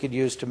things that we could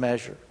use to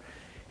measure.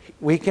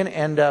 We can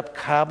end up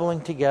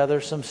cobbling together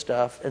some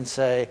stuff and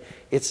say,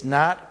 it's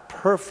not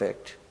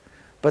perfect,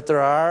 but there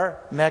are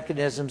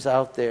mechanisms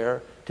out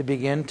there to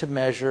begin to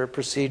measure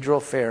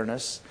procedural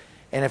fairness.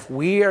 And if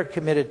we are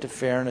committed to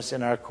fairness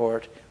in our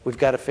court, we've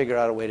got to figure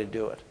out a way to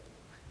do it.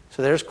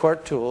 So there's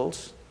court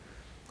tools.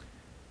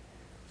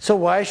 So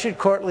why should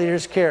court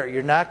leaders care?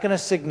 You're not going to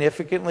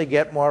significantly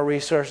get more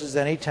resources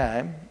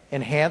anytime.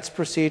 Enhanced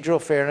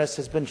procedural fairness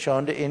has been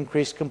shown to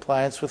increase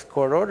compliance with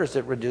court orders.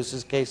 It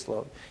reduces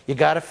caseload. You've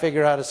got to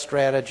figure out a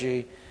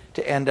strategy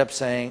to end up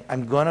saying,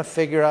 I'm going to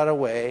figure out a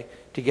way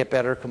to get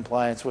better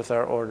compliance with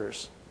our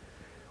orders.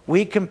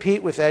 We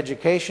compete with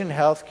education,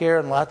 healthcare,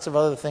 and lots of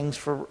other things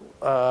for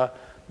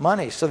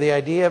money. So the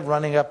idea of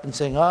running up and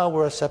saying, oh,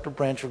 we're a separate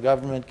branch of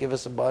government, give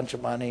us a bunch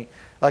of money,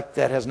 like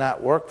that has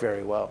not worked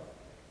very well.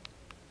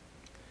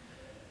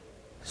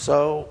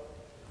 So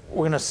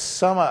we're going to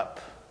sum up.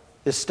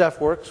 This stuff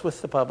works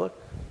with the public.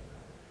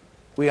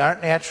 We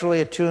aren't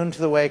naturally attuned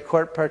to the way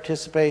court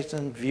participants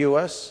view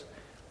us.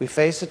 We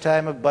face a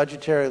time of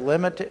budgetary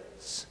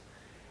limits,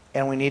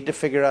 and we need to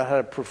figure out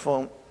how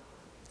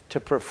to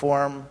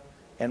perform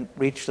and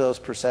reach those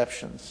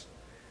perceptions.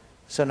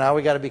 So now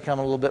we got to become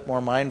a little bit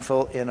more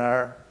mindful in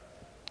our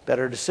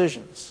better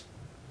decisions.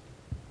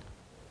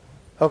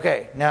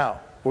 Okay, now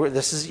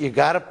you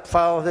got to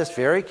follow this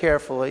very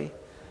carefully.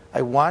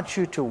 I want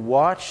you to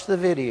watch the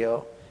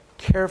video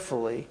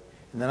carefully,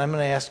 and then I'm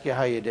going to ask you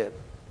how you did.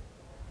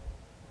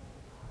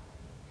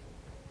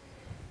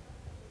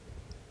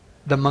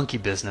 The monkey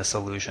business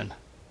illusion.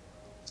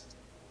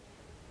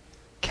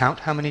 Count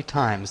how many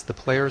times the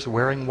players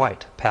wearing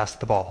white pass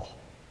the ball.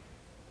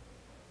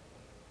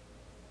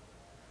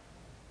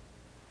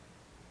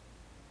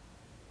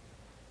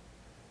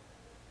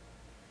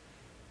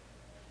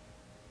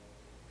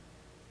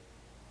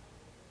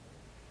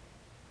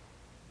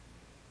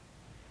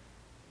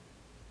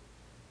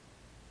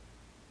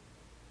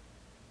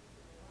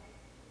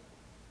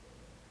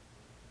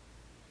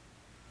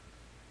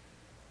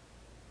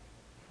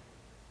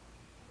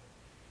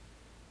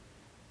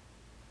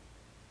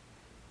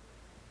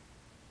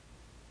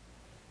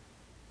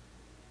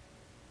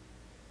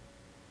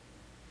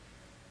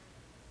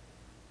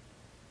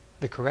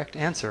 The correct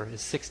answer is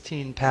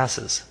 16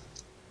 passes.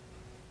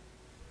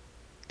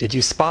 Did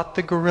you spot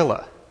the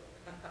gorilla?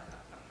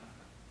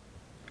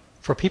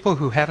 For people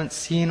who haven't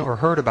seen or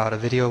heard about a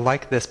video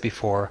like this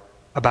before,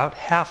 about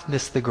half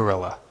missed the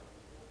gorilla.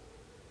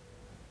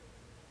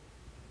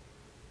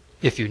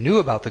 If you knew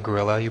about the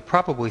gorilla, you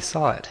probably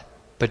saw it.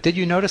 But did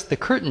you notice the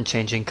curtain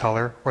changing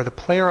color or the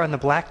player on the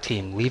black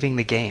team leaving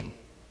the game?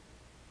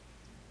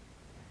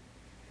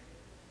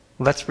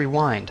 Let's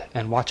rewind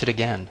and watch it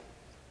again.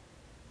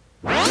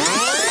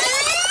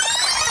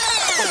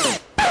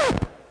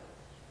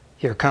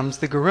 Here comes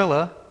the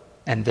gorilla,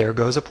 and there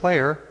goes a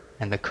player,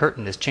 and the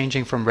curtain is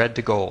changing from red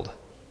to gold.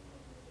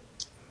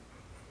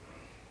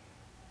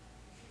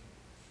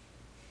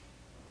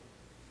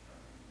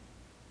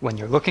 When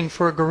you're looking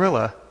for a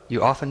gorilla,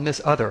 you often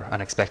miss other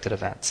unexpected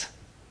events.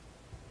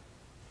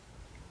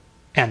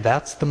 And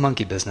that's the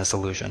monkey business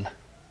illusion.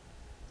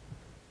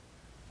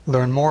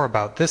 Learn more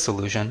about this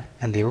illusion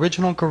and the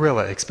original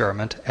gorilla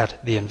experiment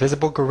at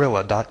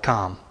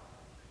theinvisiblegorilla.com.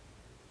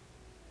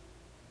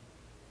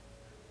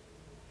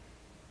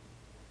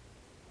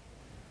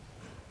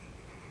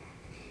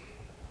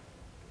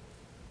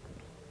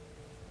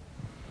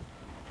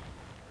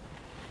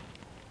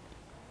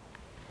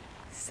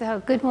 So,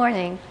 good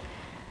morning.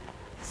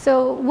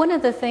 So, one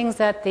of the things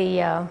that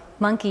the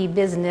monkey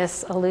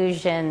business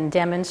illusion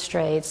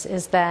demonstrates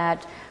is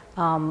that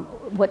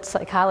what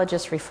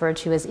psychologists refer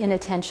to as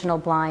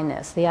inattentional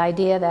blindness, the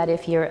idea that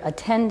if you're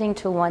attending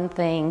to one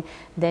thing,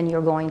 then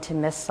you're going to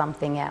miss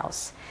something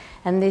else.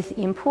 And the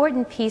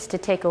important piece to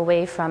take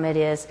away from it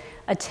is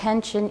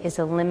attention is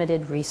a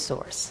limited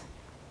resource.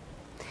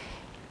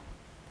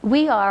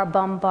 We are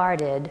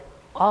bombarded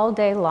all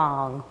day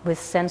long with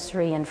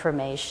sensory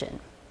information.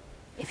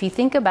 If you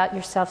think about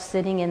yourself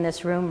sitting in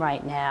this room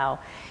right now,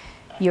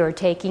 you're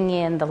taking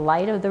in the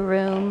light of the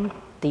room,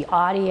 the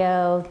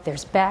audio,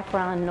 there's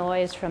background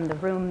noise from the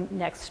room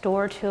next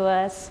door to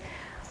us.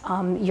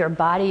 Your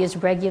body is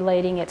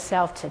regulating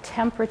itself to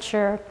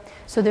temperature.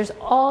 So there's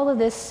all of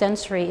this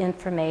sensory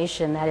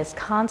information that is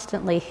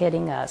constantly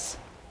hitting us.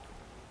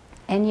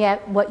 And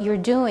yet what you're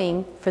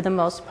doing, for the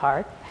most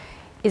part,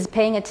 is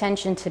paying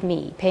attention to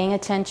me, paying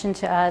attention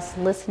to us,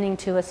 listening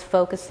to us,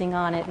 focusing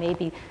on it,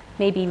 maybe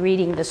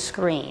reading the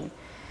screen.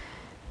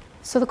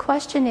 So the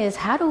question is,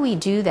 how do we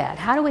do that?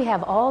 How do we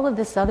have all of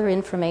this other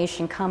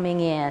information coming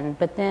in,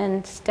 but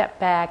then step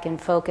back and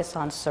focus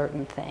on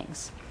certain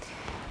things?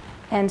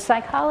 And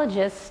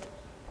psychologists,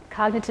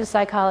 cognitive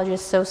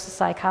psychologists, social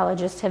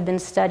psychologists have been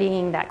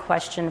studying that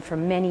question for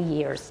many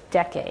years,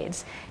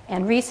 decades,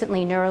 and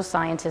recently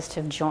neuroscientists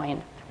have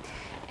joined.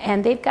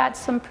 And they've got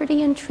some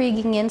pretty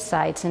intriguing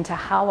insights into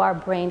how our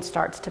brain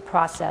starts to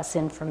process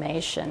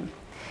information.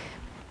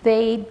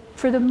 They,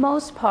 for the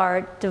most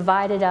part,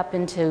 divide it up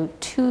into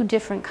two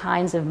different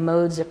kinds of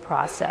modes of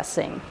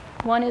processing.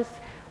 One is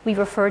we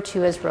refer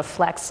to as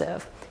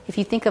reflexive. If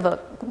you think of a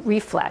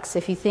reflex,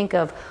 if you think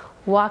of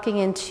walking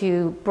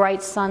into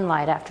bright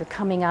sunlight after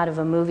coming out of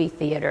a movie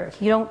theater,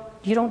 you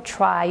don't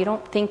try, you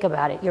don't think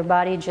about it, your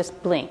body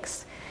just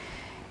blinks.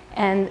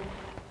 And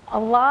a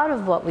lot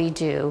of what we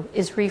do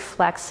is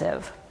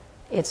reflexive.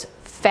 It's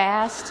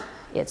fast,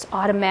 it's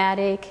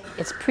automatic,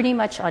 it's pretty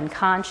much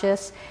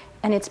unconscious,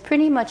 and it's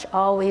pretty much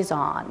always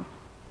on.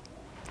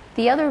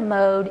 The other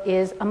mode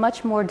is a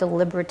much more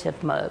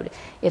deliberative mode.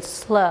 It's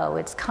slow,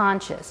 it's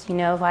conscious. You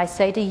know, if I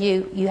say to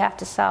you, you have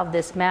to solve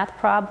this math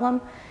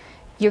problem,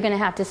 you're going to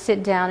have to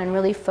sit down and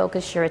really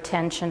focus your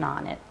attention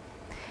on it.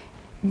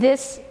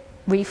 This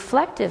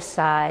reflective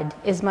side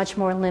is much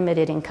more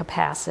limited in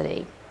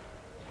capacity.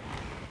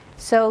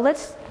 So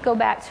let's go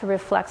back to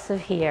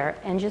reflexive here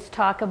and just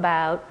talk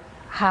about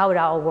how it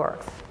all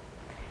works.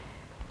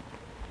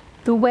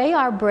 The way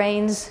our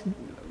brains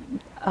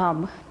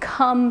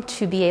come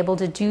to be able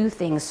to do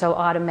things so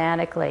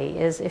automatically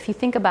is if you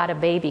think about a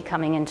baby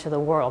coming into the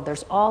world,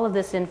 there's all of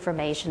this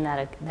information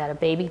that a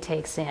baby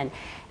takes in,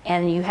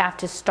 and you have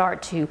to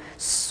start to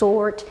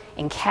sort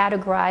and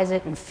categorize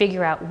it and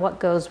figure out what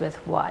goes with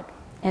what.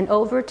 And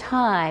over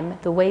time,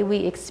 the way we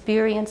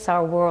experience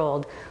our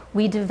world,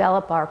 we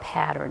develop our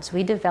patterns,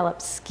 we develop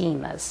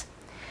schemas.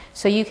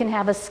 So you can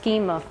have a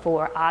schema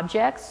for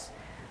objects,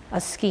 a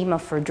schema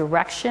for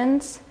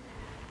directions,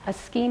 a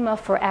schema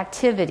for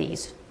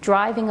activities,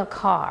 driving a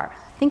car.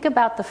 Think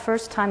about the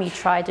first time you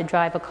tried to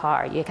drive a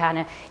car. You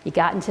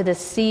got into the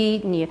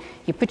seat and you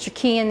put your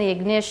key in the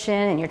ignition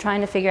and you're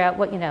trying to figure out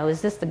what,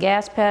 is this the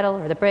gas pedal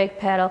or the brake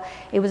pedal?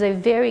 It was a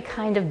very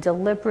kind of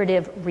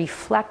deliberative,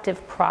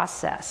 reflective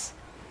process.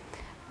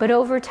 But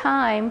over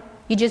time,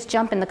 you just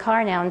jump in the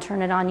car now and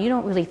turn it on. You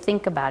don't really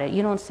think about it.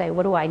 You don't say,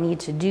 what do I need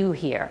to do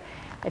here?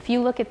 If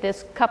you look at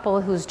this couple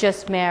who's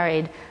just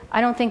married,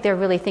 I don't think they're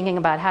really thinking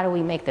about how do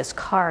we make this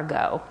car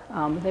go.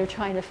 They're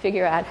trying to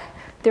figure out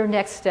their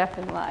next step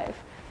in life.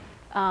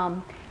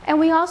 And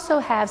we also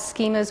have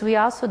schemas. We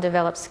also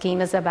develop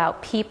schemas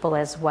about people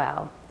as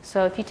well.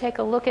 So if you take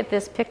a look at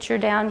this picture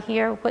down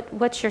here,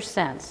 what's your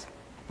sense?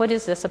 What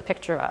is this a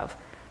picture of?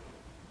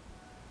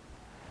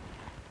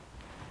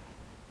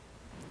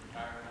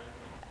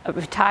 A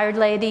retired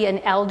lady, an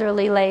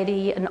elderly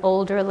lady, an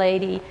older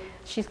lady.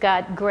 She's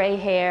got gray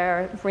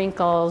hair,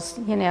 wrinkles.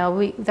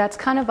 That's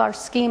kind of our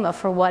schema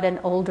for what an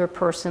older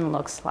person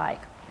looks like.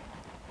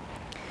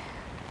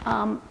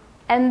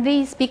 And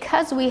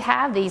because we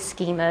have these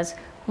schemas,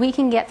 we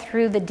can get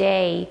through the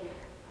day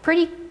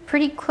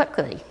pretty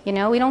quickly. We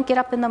don't get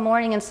up in the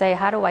morning and say,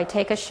 how do I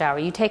take a shower?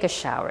 You take a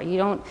shower. You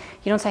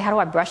don't say, how do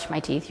I brush my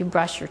teeth? You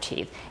brush your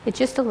teeth. It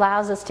just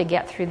allows us to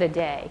get through the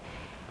day.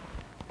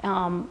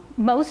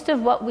 Most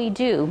of what we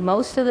do,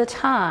 most of the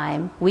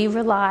time, we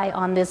rely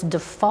on this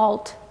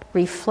default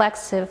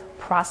reflexive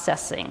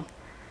processing.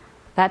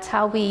 That's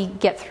how we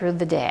get through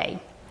the day.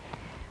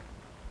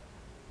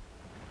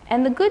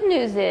 And the good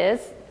news is,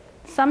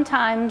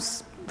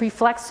 sometimes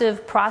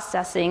reflexive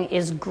processing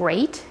is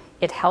great.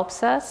 It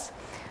helps us.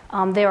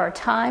 There are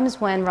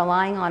times when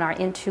relying on our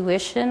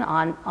intuition,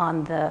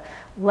 on the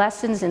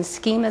lessons and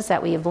schemas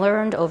that we have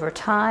learned over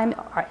time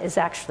is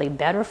actually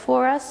better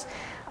for us.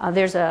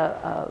 There's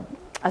a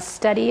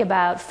study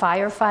about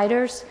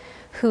firefighters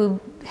who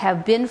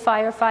have been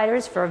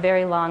firefighters for a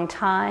very long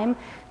time.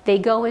 They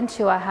go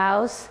into a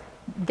house,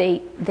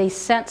 they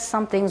sense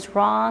something's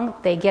wrong,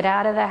 they get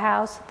out of the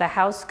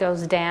house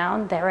goes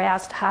down. They're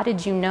asked, how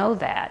did you know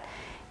that?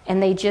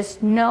 And they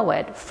just know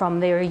it from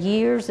their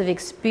years of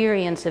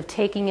experience of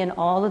taking in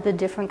all of the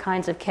different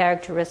kinds of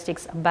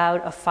characteristics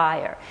about a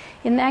fire.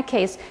 In that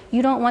case,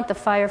 you don't want the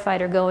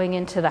firefighter going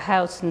into the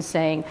house and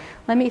saying,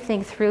 let me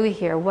think through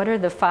here, what are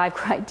the 5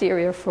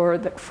 criteria for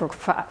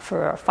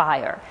a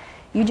fire?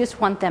 You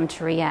just want them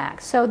to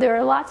react. So there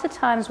are lots of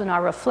times when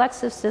our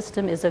reflexive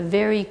system is a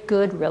very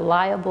good,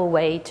 reliable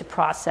way to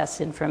process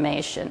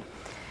information.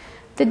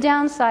 The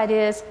downside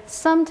is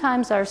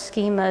sometimes our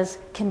schemas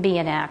can be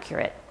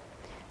inaccurate.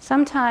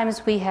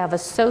 Sometimes we have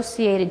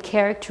associated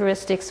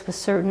characteristics with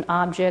certain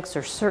objects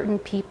or certain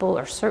people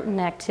or certain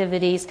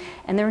activities,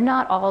 and they're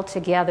not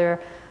altogether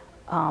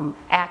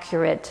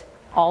accurate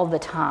all the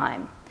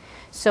time.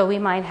 So we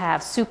might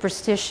have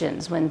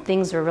superstitions when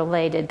things are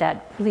related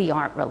that really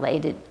aren't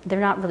related.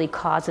 They're not really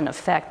cause and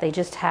effect. They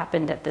just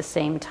happened at the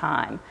same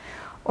time.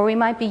 Or we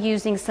might be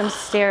using some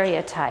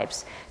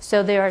stereotypes.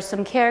 So there are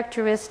some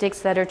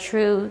characteristics that are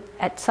true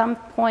at some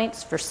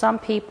points for some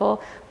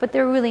people, but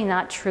they're really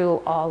not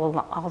true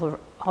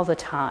all the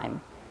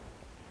time.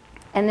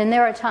 And then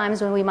there are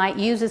times when we might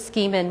use a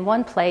schema in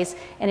one place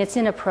and it's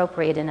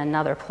inappropriate in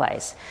another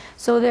place.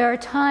 So there are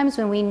times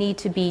when we need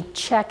to be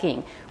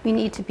checking. We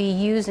need to be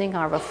using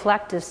our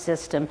reflective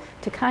system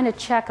to kind of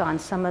check on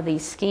some of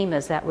these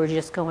schemas that we're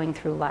just going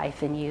through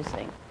life and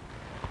using.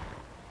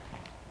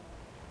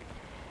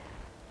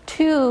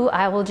 2,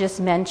 I will just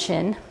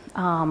mention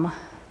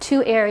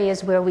 2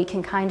 areas where we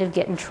can kind of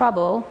get in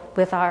trouble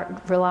with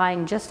our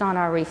relying just on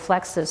our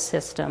reflexive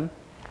system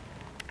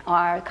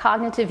are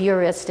cognitive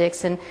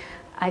heuristics, and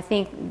I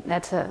think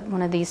that's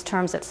one of these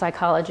terms that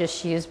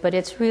psychologists use, but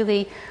it's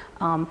really,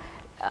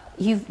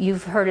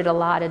 you've heard it a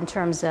lot in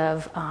terms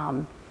of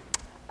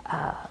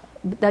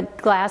the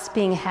glass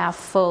being half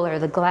full or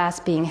the glass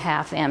being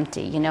half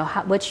empty.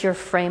 What's your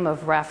frame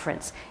of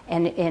reference?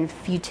 And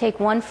if you take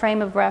one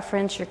frame of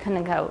reference, you're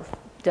going to go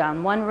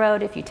down one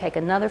road. If you take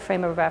another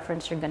frame of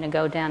reference, you're going to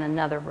go down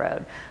another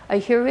road. A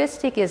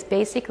heuristic is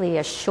basically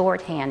a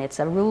shorthand. It's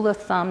a rule of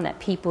thumb that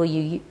people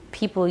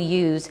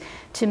use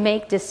to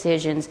make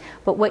decisions.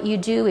 But what you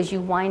do is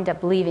you wind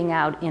up leaving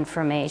out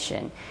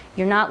information.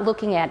 You're not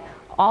looking at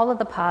all of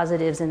the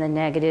positives and the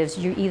negatives.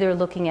 You're either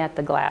looking at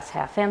the glass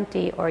half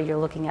empty or you're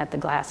looking at the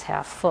glass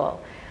half full.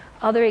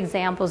 Other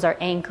examples are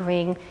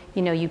anchoring.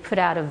 You put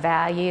out a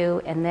value,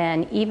 and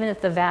then even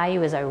if the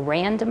value is a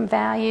random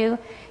value,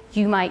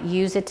 you might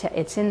use it to,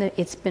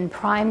 it's been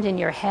primed in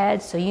your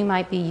head, so you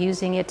might be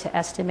using it to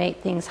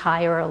estimate things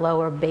higher or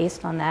lower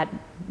based on that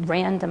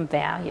random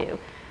value.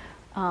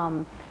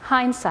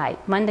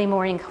 Hindsight, Monday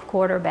morning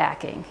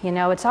quarterbacking. You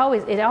know, it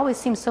always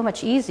seems so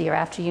much easier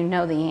after you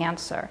know the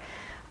answer.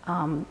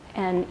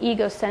 And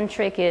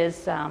egocentric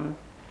is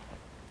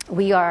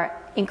we are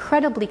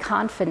incredibly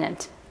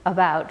confident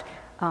about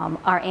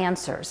our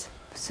answers.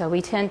 So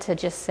we tend to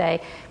just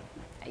say,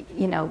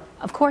 you know,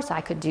 of course I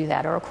could do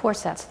that, or of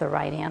course that's the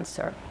right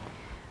answer.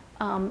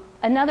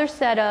 Another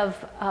set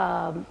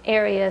of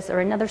areas, or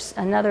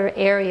another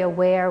area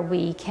where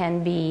we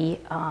can be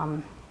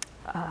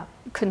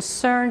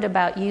concerned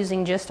about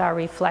using just our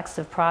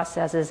reflexive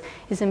processes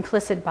is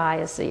implicit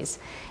biases.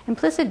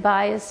 Implicit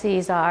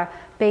biases are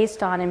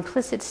based on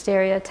implicit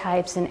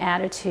stereotypes and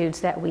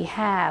attitudes that we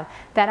have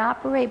that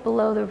operate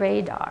below the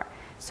radar.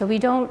 So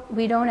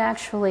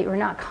we're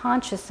not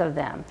conscious of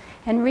them.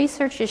 And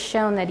research has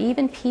shown that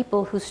even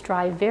people who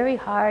strive very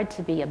hard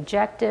to be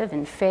objective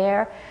and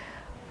fair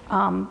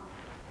can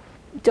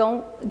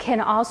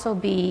also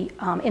be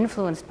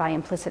influenced by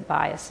implicit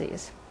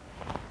biases.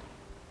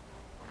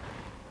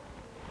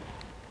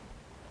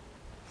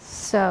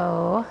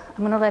 So I'm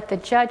going to let the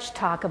judge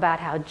talk about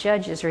how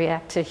judges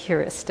react to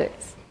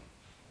heuristics.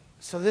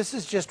 So this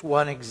is just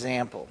one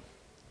example.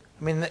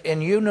 I mean,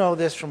 and you know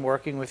this from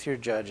working with your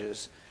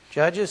judges.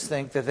 Judges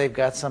think that they've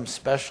got some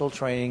special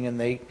training and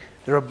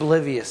they're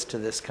oblivious to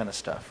this kind of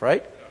stuff,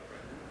 right?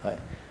 Right.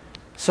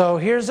 So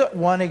here's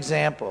one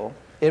example.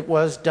 It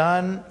was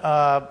done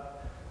by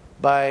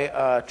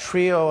a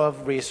trio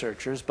of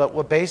researchers,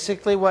 but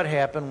basically what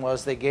happened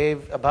was they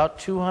gave about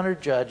 200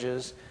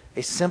 judges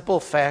a simple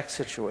fact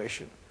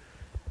situation.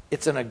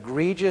 It's an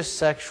egregious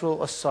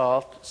sexual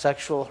assault,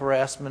 sexual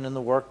harassment in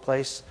the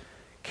workplace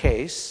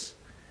case.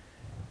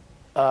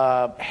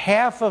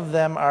 Half of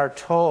them are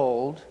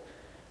told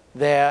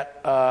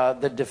that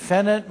the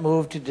defendant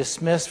moved to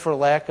dismiss for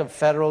lack of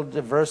federal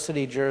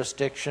diversity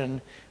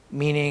jurisdiction,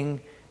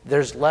 meaning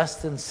there's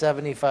less than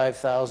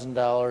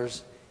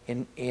 $75,000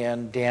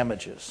 in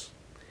damages.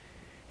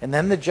 And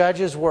then the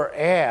judges were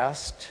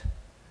asked,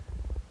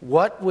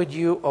 what would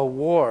you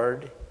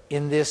award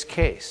in this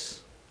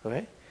case?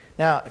 Okay?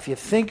 Now, if you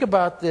think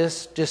about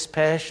this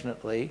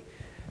dispassionately,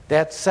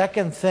 that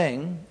second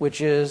thing,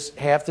 which is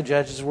half the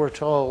judges were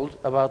told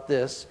about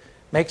this,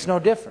 makes no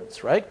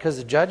difference, right? Because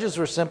the judges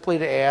were simply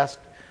to ask,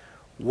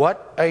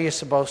 what are you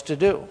supposed to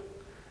do?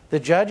 The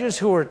judges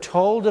who were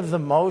told of the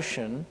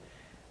motion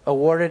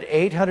awarded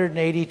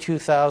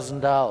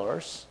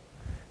 $882,000.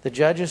 The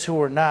judges who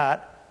were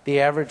not, the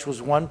average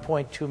was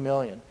 $1.2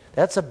 million.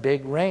 That's a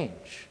big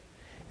range.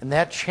 And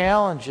that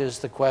challenges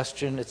the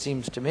question, it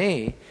seems to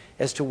me,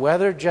 as to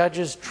whether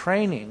judges'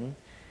 training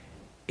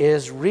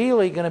is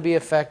really going to be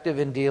effective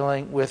in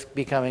dealing with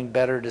becoming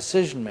better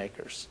decision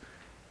makers.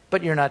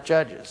 But you're not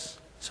judges.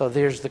 So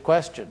there's the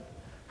question.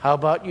 How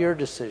about your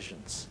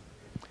decisions?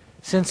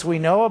 Since we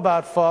know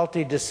about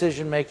faulty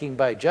decision making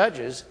by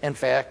judges, in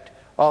fact,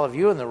 all of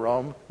you in the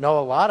room know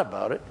a lot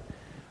about it,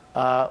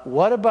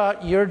 what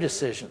about your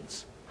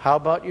decisions? How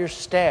about your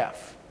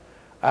staff?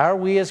 Are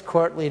we as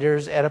court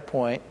leaders at a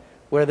point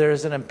where there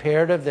is an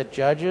imperative that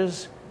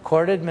judges,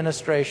 court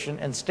administration,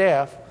 and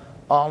staff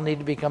all need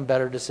to become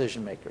better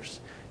decision makers?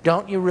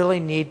 Don't you really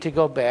need to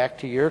go back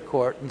to your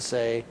court and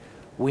say,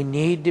 we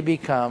need to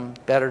become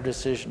better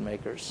decision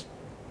makers?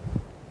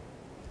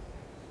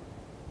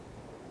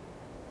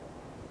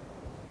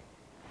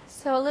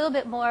 So a little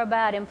bit more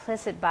about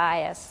implicit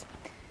bias.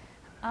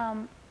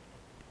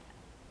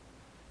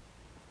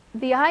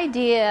 The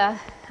idea,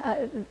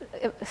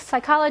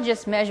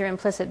 psychologists measure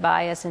implicit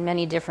bias in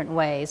many different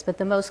ways, but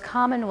the most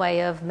common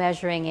way of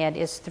measuring it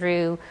is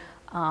through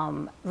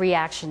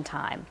reaction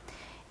time.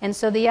 And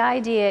so the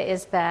idea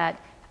is that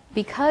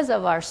because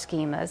of our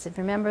schemas, if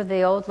you remember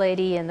the old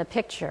lady in the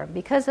picture,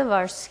 because of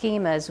our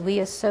schemas, we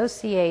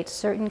associate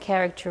certain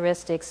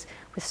characteristics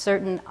with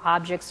certain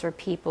objects or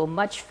people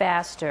much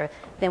faster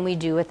than we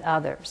do with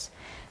others.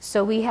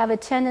 So we have a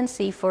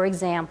tendency, for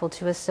example,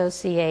 to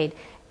associate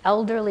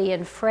elderly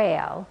and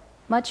frail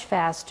much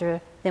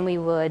faster than we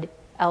would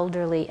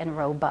elderly and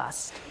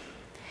robust.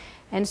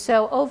 And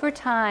so over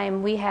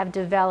time, we have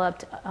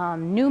developed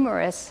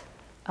numerous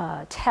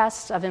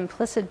tests of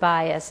implicit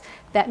bias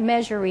that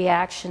measure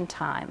reaction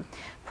time.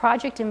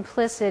 Project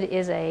Implicit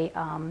is a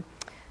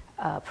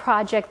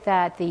project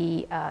that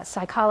the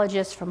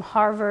psychologists from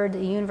Harvard,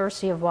 the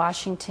University of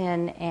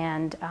Washington,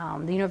 and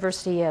the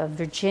University of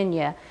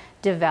Virginia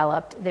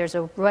developed. There's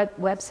a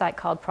website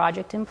called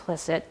Project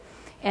Implicit,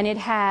 and it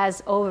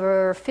has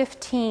over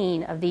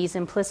 15 of these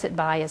implicit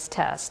bias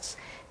tests.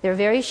 They're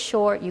very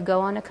short. You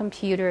go on a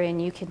computer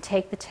and you can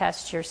take the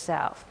test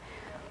yourself.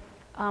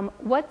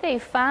 What they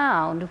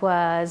found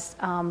was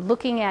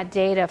looking at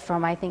data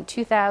from, I think,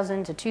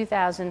 2000 to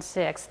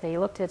 2006, they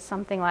looked at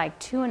something like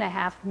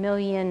 2.5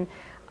 million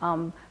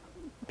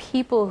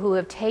people who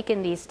have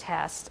taken these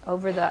tests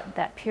over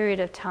that period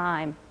of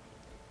time,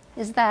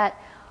 is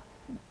that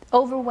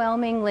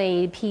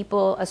overwhelmingly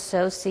people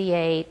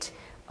associate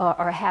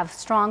or have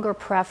stronger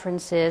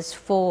preferences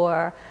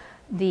for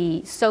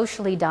the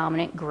socially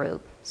dominant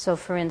group. So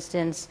for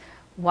instance,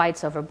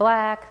 whites over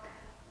black,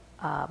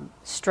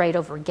 straight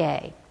over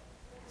gay.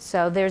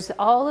 So there's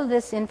all of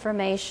this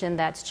information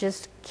that's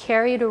just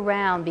carried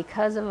around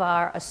because of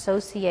our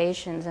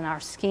associations and our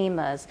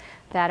schemas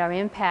that are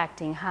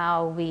impacting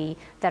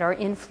that are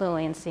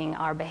influencing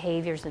our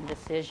behaviors and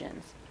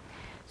decisions.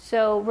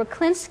 So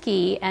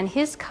Ruklinski and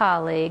his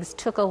colleagues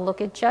took a look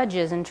at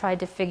judges and tried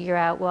to figure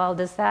out, well,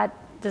 does that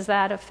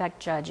affect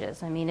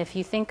judges? I mean, if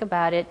you think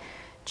about it,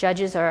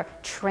 judges are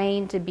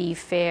trained to be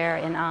fair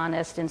and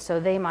honest, and so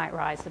they might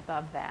rise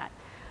above that.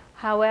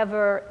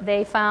 However,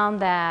 they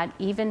found that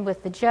even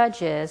with the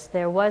judges,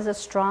 there was a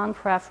strong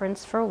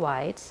preference for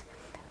whites.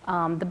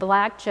 The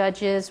black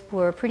judges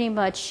were pretty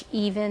much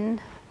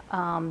even.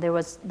 There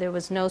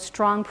was no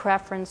strong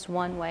preference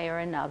one way or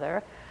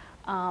another.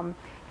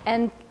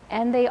 And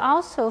they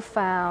also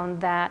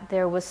found that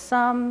there was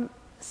some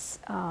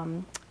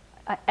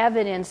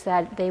evidence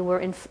that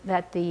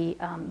the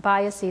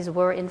biases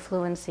were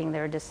influencing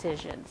their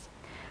decisions.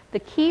 The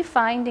key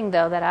finding,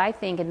 though, that I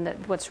think, and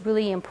what's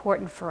really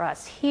important for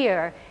us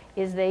here,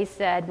 is they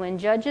said when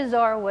judges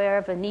are aware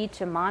of a need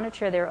to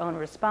monitor their own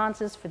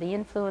responses for the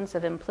influence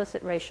of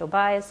implicit racial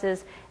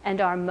biases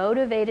and are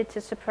motivated to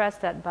suppress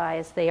that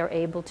bias, they are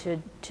able to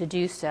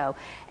do so.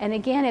 And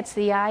again, it's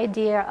the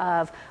idea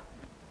of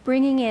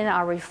bringing in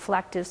our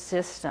reflective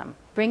system,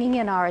 bringing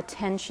in our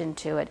attention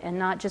to it, and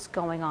not just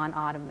going on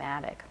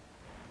automatic.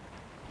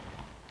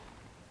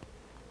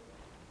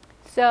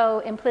 So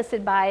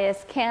implicit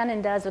bias can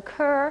and does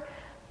occur,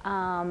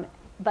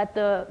 but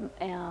the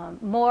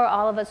more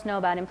all of us know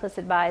about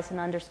implicit bias and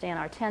understand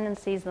our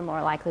tendencies, the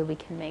more likely we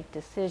can make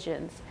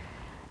decisions.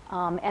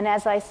 And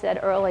as I said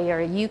earlier,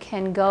 you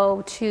can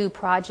go to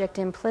Project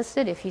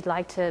Implicit if you'd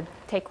like to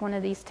take one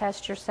of these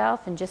tests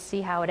yourself and just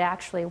see how it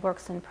actually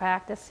works in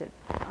practice. It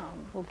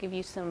will give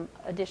you some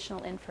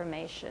additional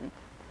information.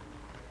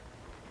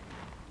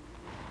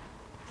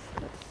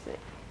 So let's see.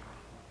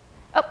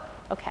 Oh,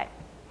 okay.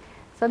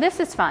 So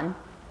this is fun.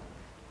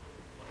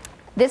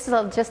 This is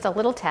just a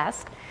little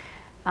test.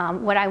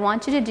 What I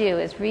want you to do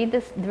is read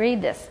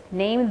this.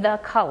 Name the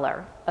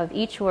color of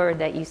each word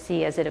that you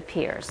see as it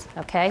appears.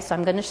 Okay, so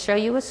I'm going to show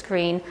you a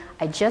screen.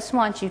 I just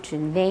want you to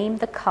name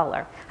the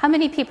color. How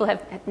many people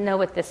know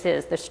what this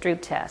is, the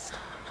Stroop test?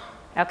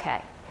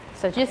 Okay,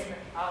 so just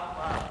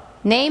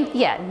name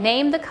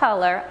the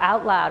color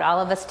out loud, all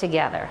of us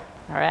together.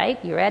 All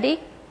right, you ready?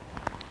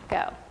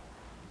 Go.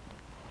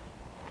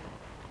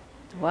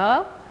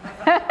 Well.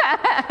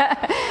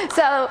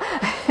 So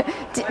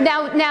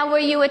now were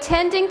you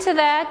attending to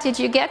that? Did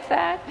you get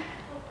that?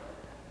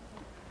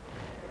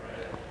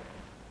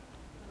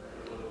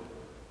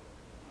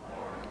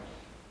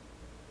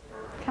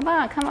 Come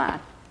on.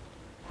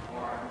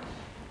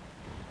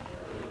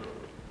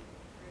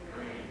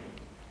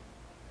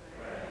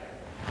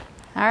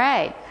 All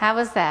right, how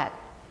was that?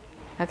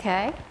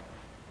 Okay.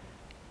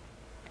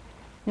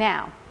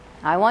 Now,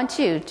 I want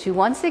you to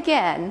once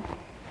again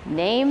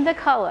name the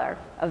color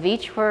of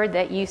each word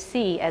that you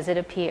see as it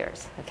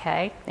appears.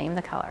 Okay? Name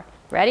the color.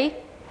 Ready?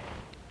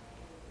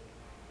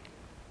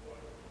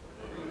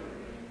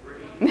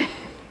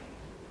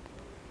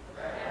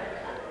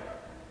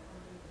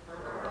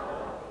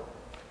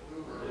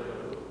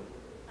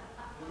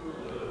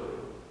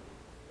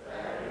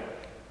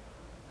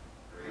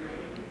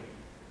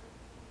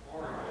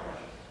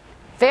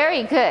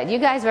 Very good. You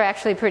guys are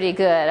actually pretty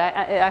good.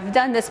 I've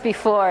done this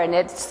before, and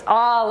it's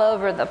all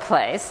over the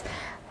place.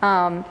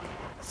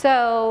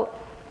 So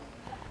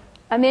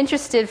I'm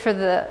interested for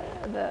the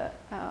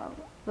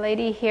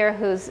lady here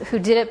who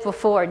did it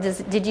before.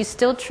 Did you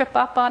still trip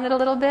up on it a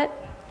little bit?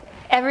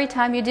 Every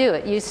time you do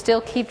it, you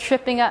still keep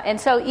tripping up.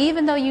 And so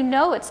even though you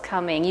know it's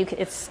coming,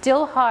 it's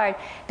still hard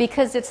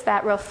because it's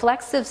that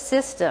reflexive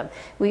system.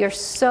 We are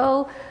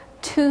so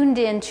tuned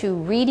into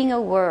reading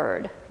a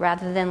word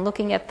rather than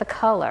looking at the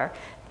color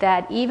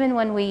that even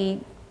when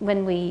we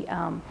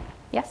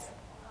yes?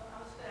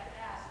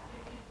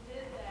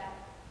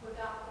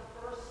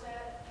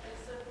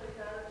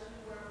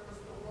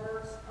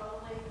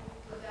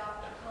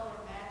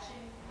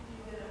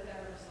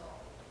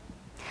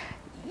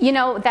 You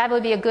know, that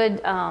would be a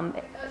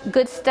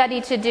good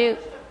study to do.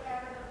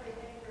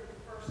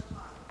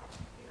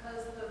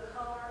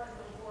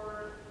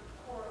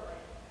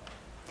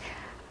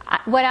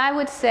 What I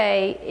would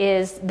say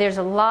is there's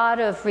a lot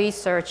of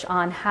research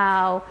on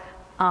how,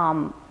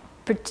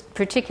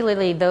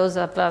 particularly those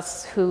of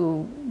us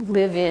who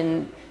live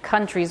in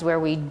countries where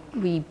we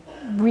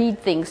read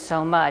things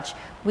so much,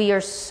 we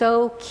are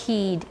so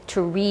keyed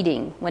to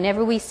reading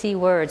whenever we see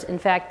words. In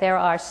fact, there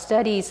are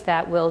studies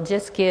that will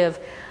just give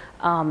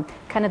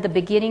kind of the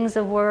beginnings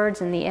of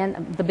words and the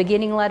end, the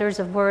beginning letters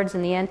of words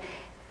and the end,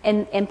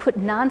 and put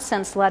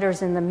nonsense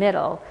letters in the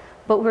middle.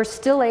 But we're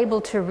still able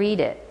to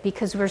read it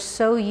because we're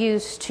so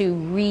used to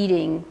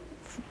reading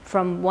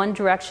from one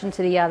direction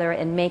to the other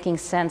and making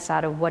sense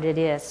out of what it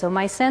is. So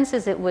my sense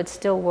is it would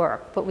still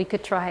work, but we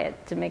could try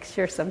it to make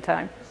sure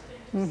sometime.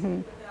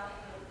 Mm-hmm.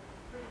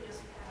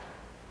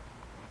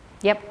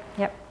 Yep.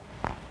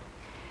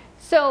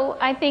 So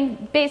I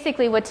think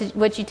basically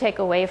what you take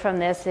away from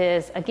this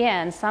is,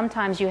 again,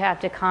 sometimes you have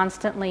to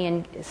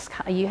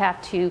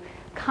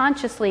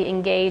consciously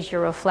engage your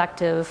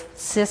reflective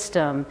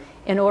system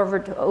in order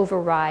to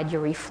override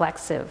your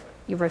reflective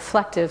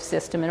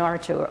system in order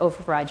to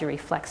override your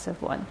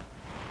reflexive one.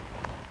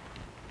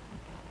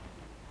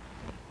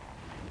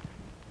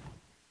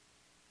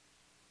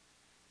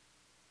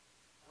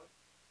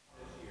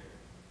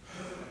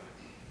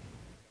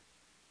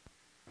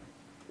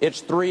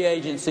 It's 3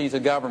 agencies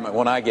of government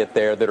when I get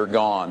there that are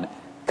gone.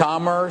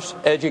 Commerce,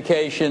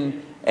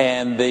 education,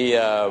 and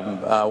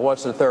the,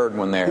 what's the third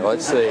one there?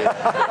 Let's see. You need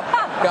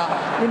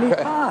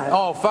 5.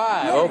 Oh,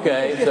 5,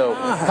 okay. So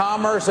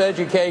commerce,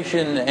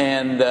 education,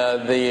 and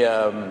the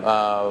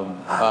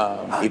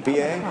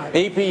EPA?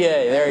 EPA,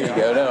 there you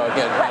go. No,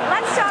 okay.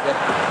 Let's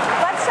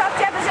talk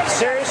deposition.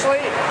 Seriously?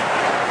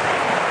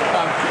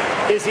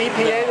 Is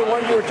EPA the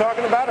one you were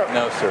talking about? Or?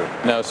 No, sir.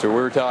 No, sir.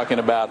 We were talking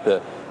about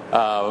the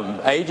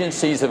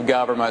agencies of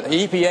government.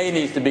 EPA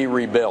needs to be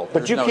rebuilt.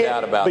 There's no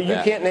doubt about that. But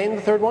you can't name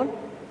the third one?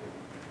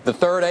 The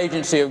third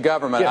agency of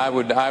government, Yeah.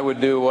 I would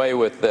do away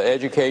with the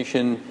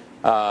education,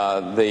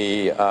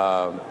 the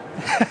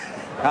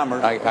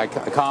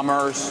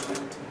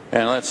commerce,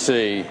 and let's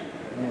see.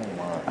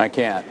 I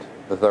can't.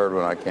 The third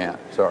one I can't.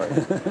 Sorry.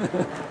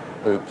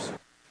 Oops.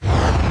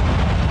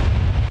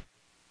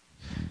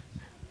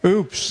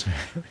 Oops.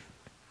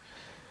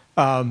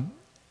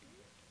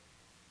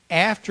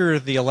 After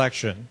the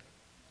election,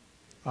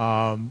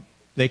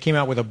 they came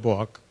out with a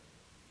book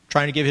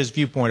trying to give his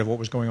viewpoint of what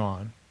was going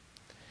on.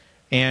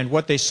 And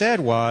what they said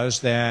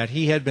was that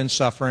he had been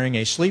suffering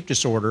a sleep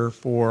disorder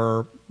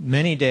for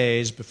many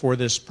days before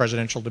this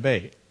presidential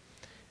debate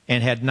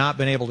and had not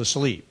been able to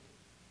sleep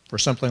for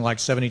something like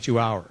 72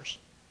 hours.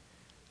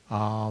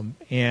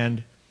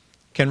 And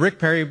can Rick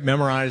Perry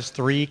memorize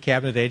 3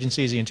 cabinet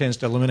agencies he intends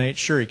to eliminate?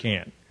 Sure he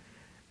can.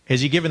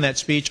 Has he given that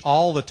speech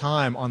all the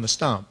time on the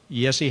stump?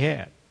 Yes, he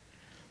had.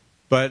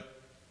 But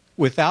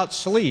without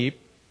sleep,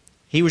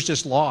 he was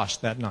just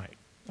lost that night.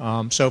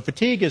 So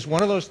fatigue is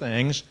one of those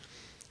things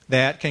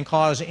that can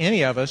cause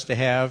any of us to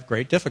have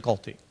great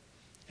difficulty.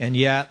 And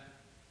yet,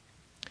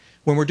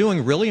 when we're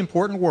doing really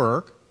important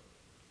work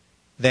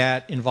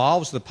that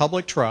involves the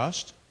public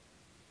trust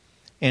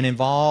and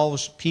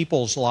involves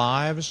people's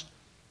lives,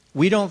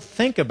 we don't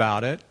think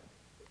about it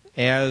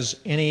as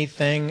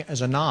anything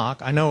as a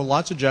knock. I know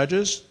lots of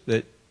judges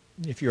that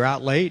if you're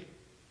out late,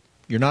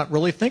 you're not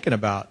really thinking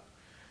about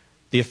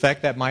the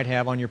effect that might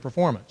have on your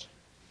performance.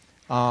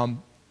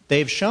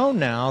 They've shown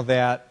now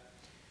that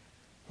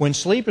when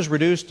sleep is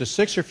reduced to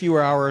 6 or fewer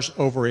hours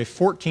over a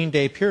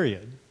 14-day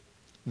period,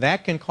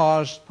 that can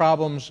cause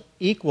problems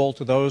equal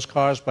to those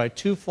caused by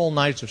 2 full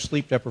nights of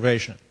sleep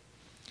deprivation.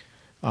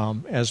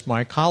 As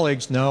my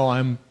colleagues know,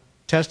 I'm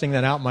testing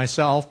that out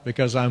myself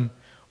because I'm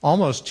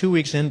almost 2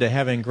 weeks into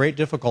having great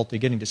difficulty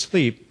getting to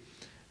sleep.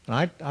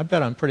 And I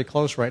bet I'm pretty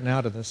close right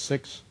now to the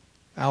 6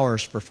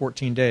 hours for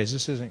 14 days.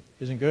 This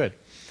isn't good.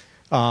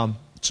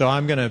 So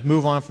I'm going to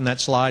move on from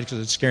that slide because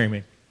it's scaring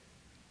me.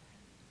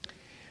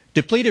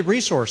 Depleted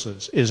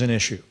resources is an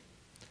issue.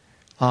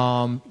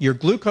 Your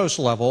glucose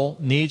level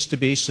needs to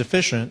be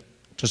sufficient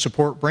to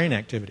support brain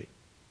activity.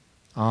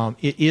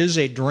 It is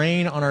a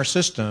drain on our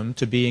system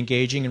to be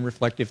engaging in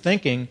reflective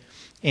thinking,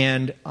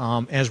 and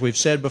as we've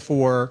said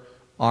before,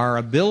 our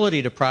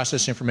ability to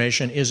process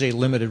information is a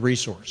limited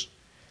resource.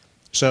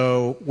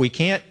 So we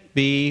can't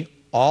be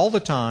all the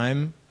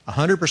time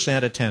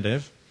 100%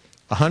 attentive,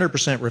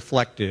 100%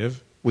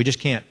 reflective. We just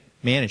can't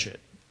manage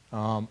it.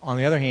 On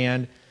the other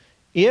hand,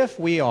 if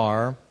we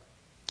are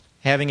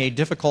having a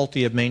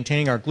difficulty of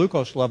maintaining our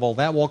glucose level,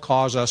 that will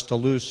cause us to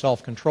lose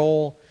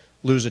self-control,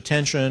 lose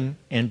attention,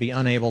 and be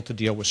unable to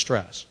deal with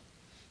stress.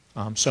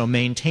 So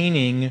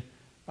maintaining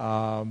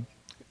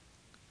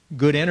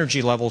good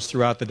energy levels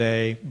throughout the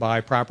day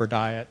by proper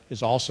diet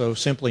is also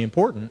simply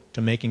important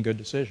to making good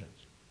decisions.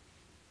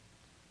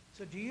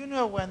 So do you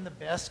know when the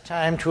best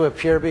time to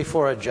appear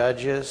before a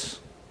judge is?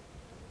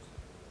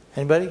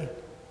 Anybody?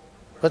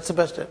 What's the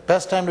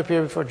best time to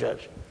appear before a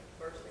judge?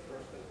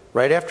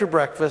 Right after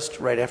breakfast,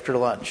 right after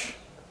lunch.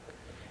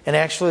 And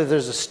actually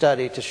there's a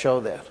study to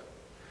show that.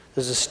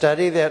 There's a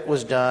study that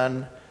was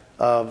done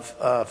of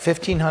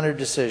 1,500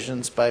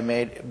 decisions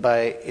made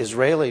by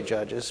Israeli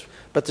judges,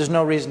 but there's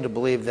no reason to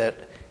believe that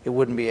it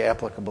wouldn't be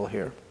applicable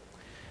here.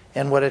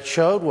 And what it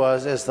showed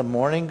was as the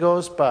morning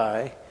goes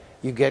by,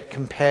 you get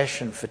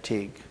compassion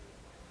fatigue.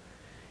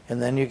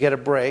 And then you get a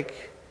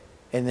break,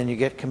 and then you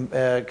get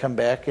come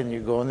back and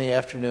you go in the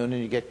afternoon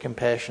and you get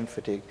compassion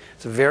fatigue.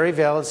 It's a very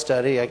valid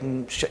study. I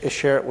can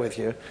share it with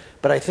you.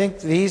 But I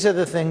think these are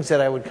the things that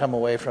I would come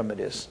away from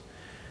it is.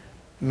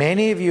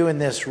 Many of you in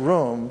this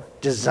room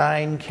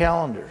design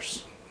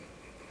calendars.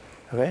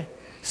 Okay?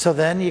 So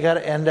then you got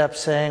to end up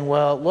saying,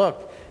 well,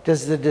 look,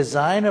 does the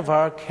design of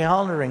our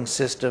calendaring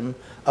system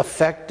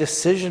affect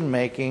decision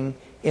making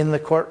in the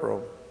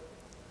courtroom?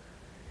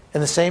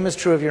 And the same is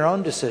true of your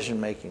own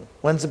decision making.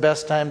 When's the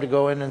best time to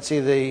go in and see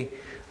the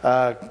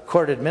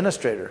court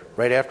administrator?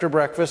 Right after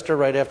breakfast or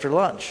right after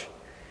lunch?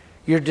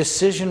 Your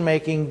decision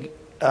making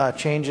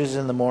changes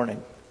in the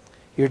morning.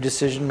 Your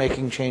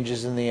decision-making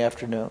changes in the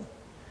afternoon.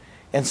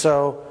 And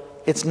so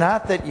it's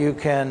not that you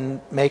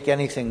can make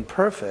anything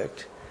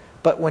perfect,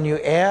 but when you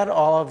add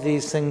all of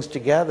these things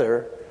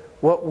together,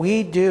 what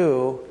we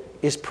do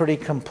is pretty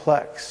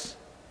complex.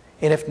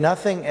 And if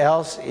nothing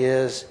else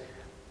is,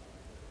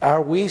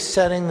 are we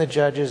setting the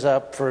judges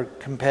up for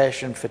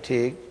compassion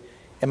fatigue?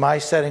 Am I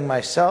setting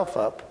myself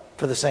up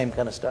for the same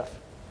kind of stuff?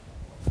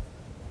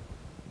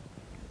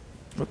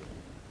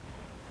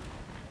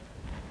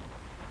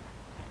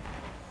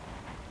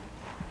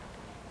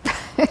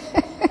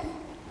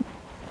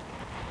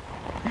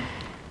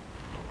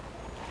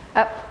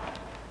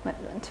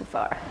 Went too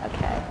far.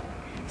 Okay.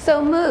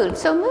 So mood.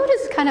 So mood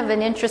is kind of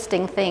an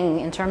interesting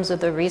thing in terms of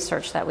the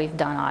research that we've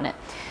done on it.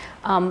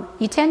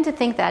 You tend to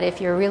think that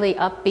if you're really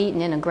upbeat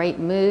and in a great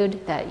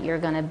mood, that you're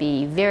going to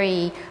be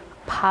very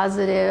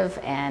positive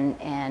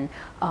and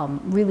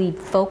really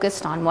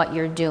focused on what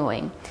you're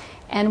doing.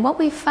 And what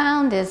we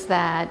found is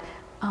that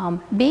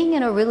being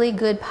in a really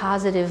good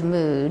positive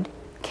mood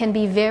can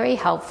be very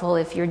helpful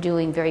if you're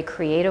doing very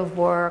creative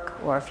work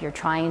or if you're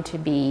trying to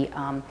be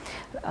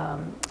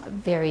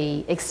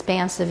very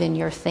expansive in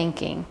your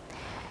thinking.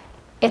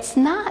 It's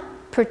not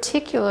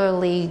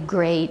particularly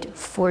great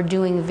for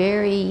doing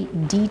very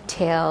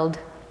detailed,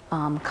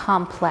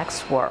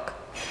 complex work.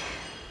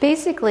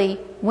 Basically,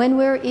 when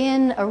we're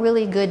in a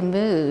really good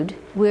mood,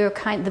 we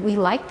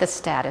like the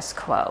status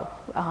quo.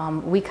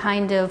 We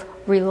kind of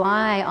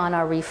rely on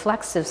our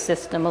reflexive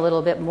system a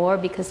little bit more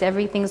because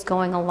everything's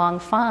going along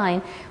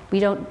fine. We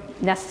don't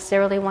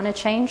necessarily want to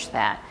change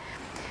that.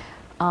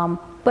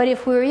 But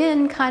if we're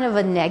in kind of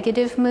a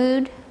negative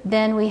mood,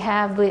 then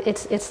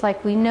it's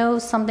like we know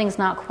something's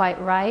not quite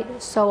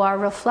right, so our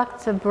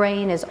reflective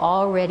brain is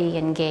already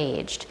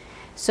engaged.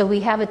 So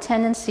we have a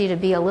tendency to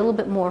be a little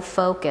bit more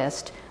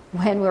focused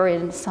when we're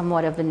in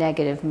somewhat of a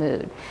negative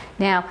mood.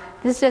 Now,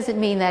 this doesn't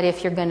mean that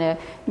if you're going to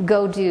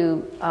go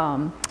do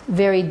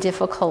very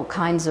difficult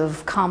kinds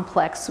of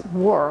complex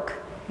work,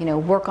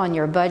 work on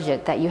your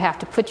budget, that you have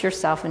to put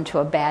yourself into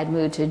a bad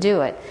mood to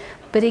do it.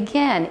 But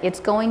again, it's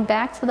going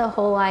back to the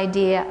whole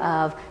idea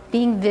of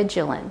being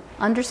vigilant,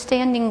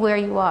 understanding where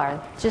you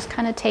are, just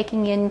kind of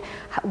taking in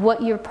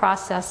what you're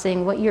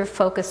processing, what you're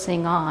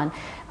focusing on,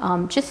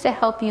 just to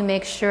help you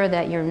make sure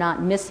that you're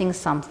not missing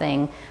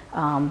something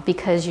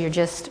because you're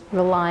just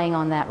relying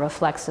on that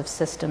reflexive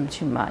system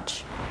too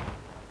much.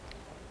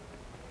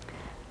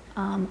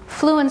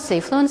 Fluency.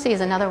 Fluency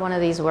is another one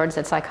of these words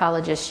that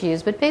psychologists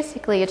use, but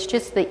basically it's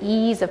just the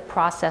ease of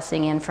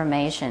processing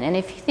information. And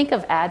if you think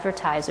of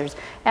advertisers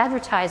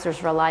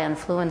rely on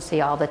fluency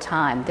all the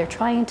time. They're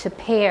trying to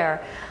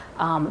pair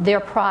their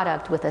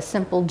product with a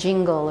simple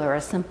jingle or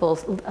a simple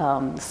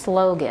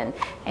slogan,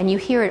 and you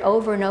hear it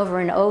over and over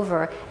and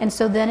over, and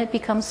so then it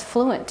becomes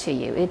fluent to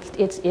you.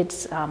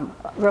 It's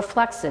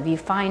reflexive. You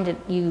find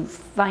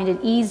it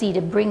easy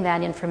to bring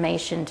that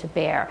information to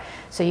bear.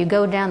 So you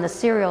go down the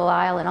cereal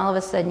aisle, and all of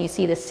a sudden you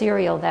see the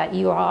cereal that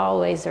you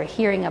always are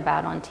hearing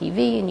about on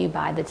TV, and you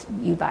buy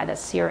the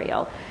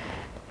cereal.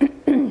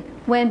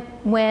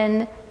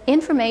 When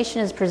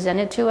information is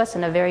presented to us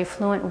in a very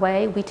fluent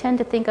way, we tend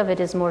to think of it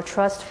as more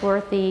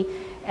trustworthy,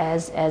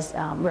 as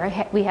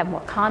we have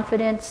more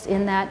confidence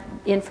in that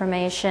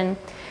information.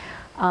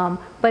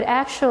 But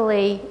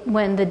actually,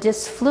 when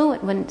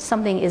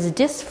something is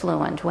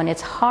disfluent, when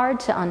it's hard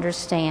to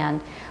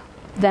understand,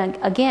 then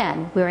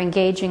again, we're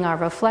engaging our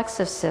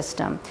reflexive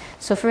system.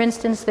 So for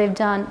instance,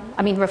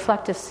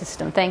 reflective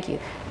system, thank you.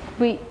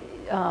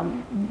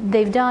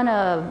 They've done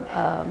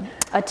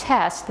a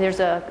test. There's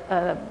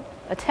a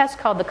test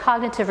called the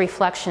cognitive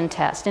reflection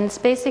test, and it's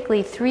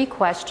basically 3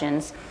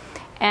 questions,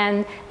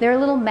 and they're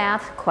little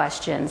math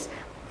questions,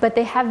 but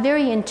they have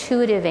very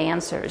intuitive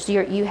answers.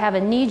 You have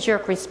a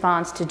knee-jerk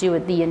response to do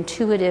with the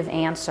intuitive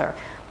answer,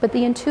 but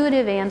the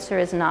intuitive answer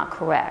is not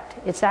correct.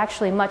 It's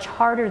actually much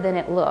harder than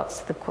it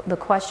looks. The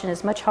question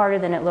is much harder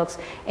than it looks,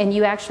 and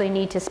you actually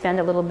need to spend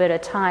a little bit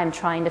of time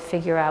trying to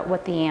figure out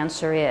what the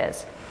answer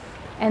is.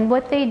 And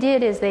what they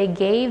did is they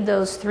gave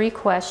those 3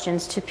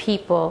 questions to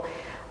people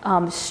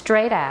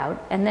straight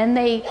out, and then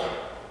they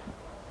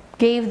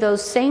gave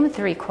those same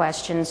 3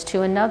 questions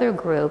to another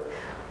group,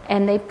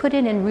 and they put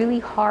it in really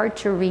hard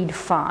to read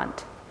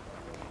font.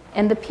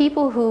 And the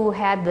people who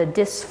had the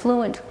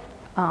disfluent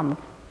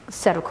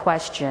set of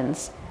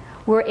questions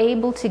were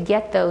able to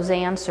get those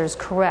answers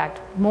correct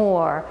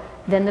more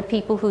than the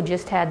people who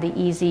just had the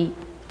easy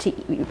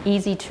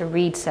to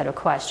read set of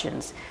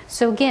questions.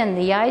 So again,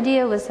 the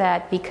idea was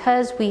that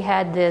because we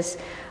had this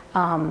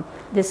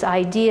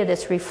idea,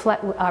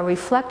 our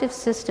reflective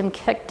system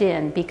kicked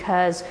in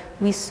because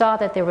we saw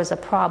that there was a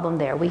problem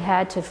there. We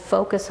had to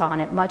focus on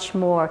it much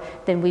more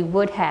than we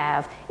would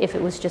have if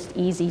it was just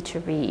easy to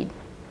read.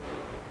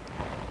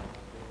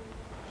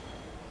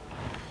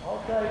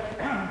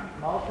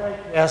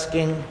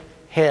 Multitasking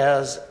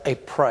has a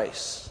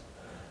price.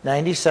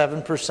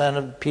 97%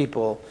 of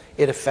people,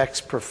 it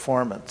affects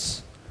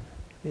performance.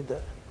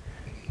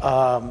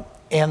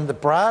 And the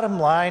bottom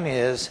line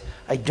is,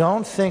 I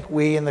don't think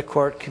we in the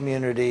court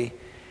community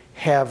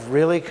have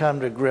really come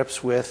to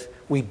grips with,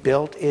 we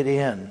built it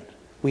in.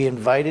 We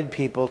invited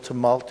people to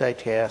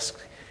multitask,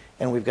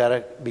 and we've got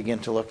to begin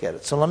to look at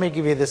it. So let me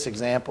give you this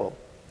example.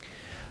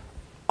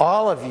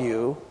 All of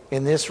you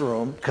in this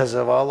room, because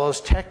of all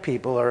those tech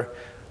people, are,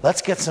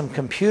 let's get some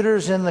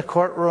computers in the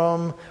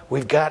courtroom.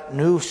 We've got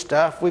new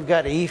stuff. We've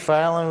got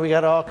e-filing. We've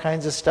got all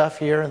kinds of stuff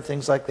here and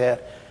things like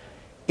that.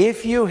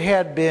 If you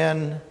had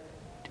been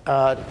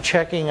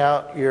checking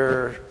out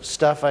your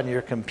stuff on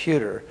your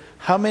computer,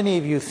 how many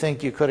of you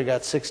think you could have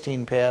got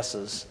 16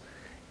 passes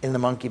in the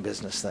monkey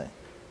business thing?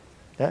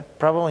 Yeah?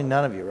 Probably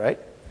none of you, right?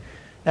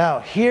 Now,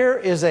 here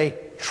is a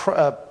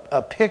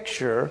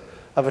picture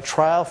of a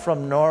trial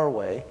from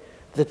Norway.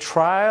 The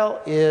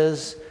trial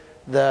is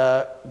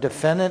the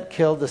defendant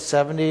killed the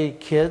 70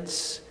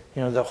 kids,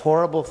 you know, the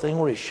horrible thing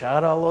where he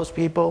shot all those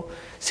people.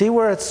 See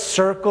where it's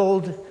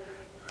circled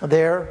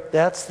there?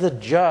 That's the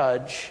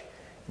judge.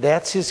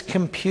 That's his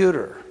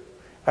computer.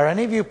 Are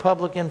any of you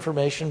public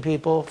information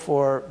people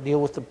for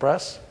deal with the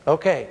press?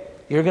 Okay,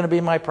 you're going to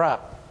be my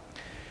prop.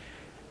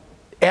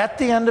 At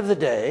the end of the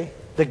day,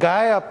 the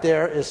guy up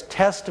there is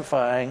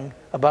testifying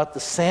about the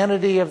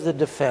sanity of the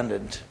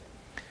defendant.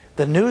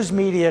 The news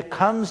media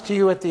comes to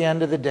you at the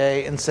end of the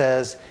day and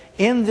says,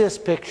 in this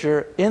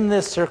picture, in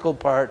this circled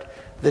part,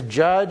 the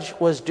judge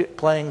was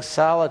playing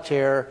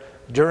solitaire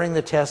during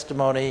the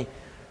testimony.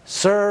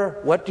 Sir,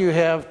 what do you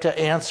have to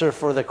answer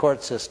for the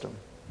court system?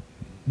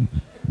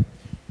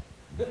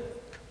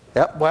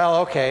 Yep,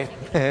 well, okay.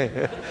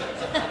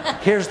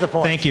 Here's the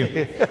point. Thank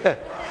you.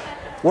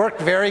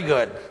 Worked very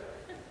good.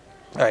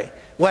 All right.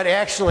 What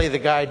actually the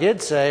guy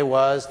did say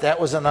was that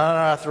was an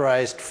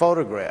unauthorized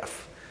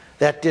photograph.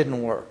 That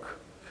didn't work.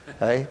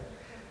 Okay?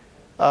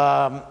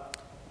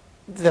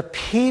 The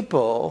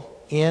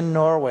people in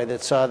Norway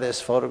that saw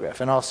this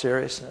photograph, in all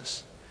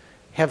seriousness,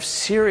 have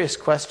serious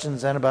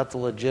questions then about the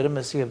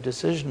legitimacy of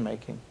decision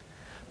making.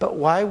 But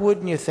why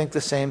wouldn't you think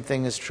the same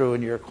thing is true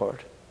in your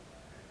court?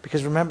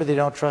 Because remember, they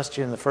don't trust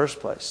you in the first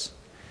place.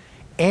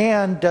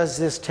 And does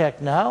this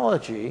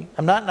technology,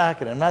 I'm not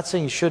knocking it, I'm not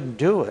saying you shouldn't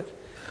do it,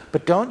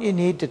 but don't you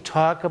need to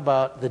talk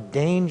about the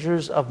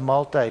dangers of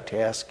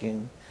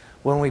multitasking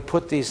when we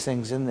put these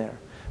things in there?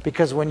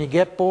 Because when you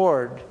get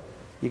bored,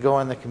 you go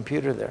on the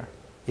computer there.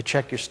 You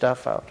check your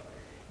stuff out.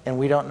 And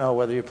we don't know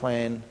whether you're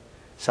playing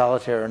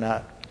solitaire or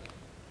not.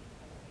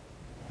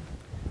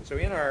 So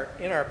in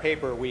our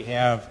paper, we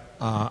have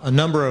a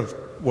number of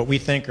what we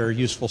think are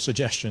useful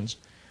suggestions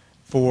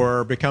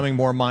for becoming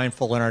more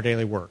mindful in our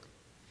daily work.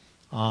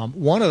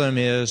 One of them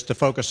is to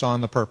focus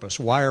on the purpose.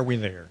 Why are we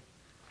there?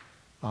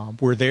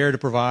 We're there to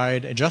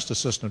provide a justice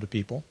system to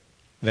people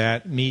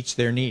that meets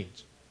their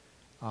needs.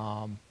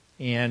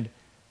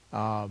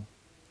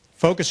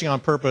 Focusing on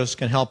purpose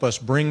can help us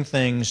bring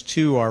things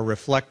to our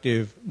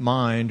reflective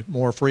mind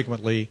more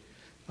frequently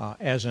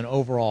as an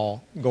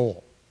overall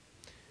goal.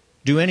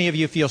 Do any of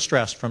you feel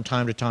stressed from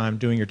time to time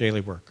doing your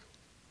daily work?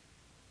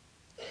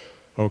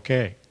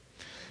 Okay.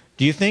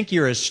 Do you think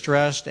you're as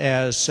stressed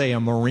as, say, a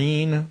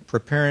Marine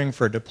preparing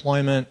for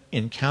deployment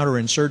in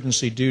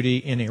counterinsurgency duty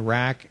in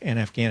Iraq and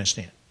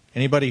Afghanistan?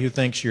 Anybody who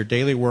thinks your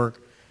daily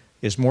work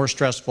is more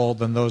stressful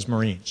than those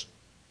Marines?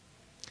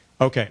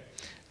 Okay.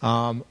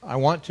 I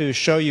want to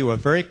show you a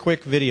very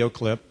quick video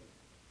clip.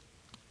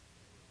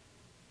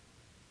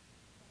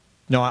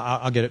 No,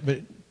 I'll get it,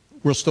 but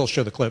we'll still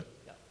show the clip.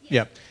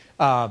 Yeah.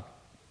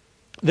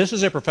 This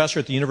is a professor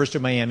at the University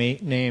of Miami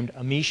named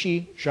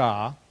Amishi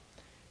Jha.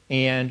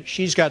 And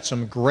she's got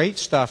some great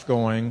stuff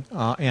going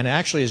and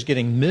actually is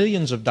getting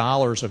millions of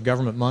dollars of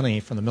government money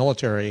from the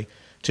military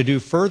to do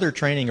further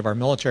training of our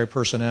military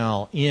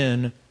personnel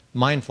in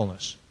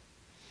mindfulness.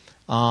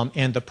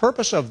 And the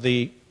purpose of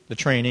the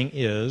training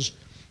is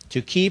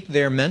to keep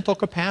their mental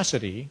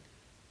capacity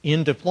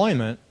in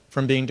deployment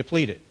from being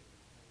depleted.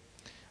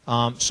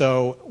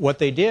 So what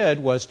they did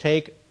was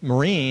take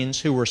Marines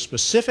who were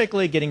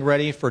specifically getting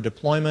ready for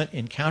deployment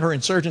in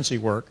counterinsurgency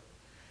work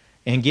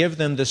and give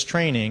them this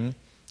training,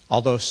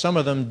 although some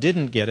of them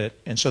didn't get it,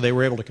 and so they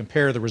were able to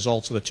compare the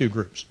results of the two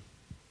groups.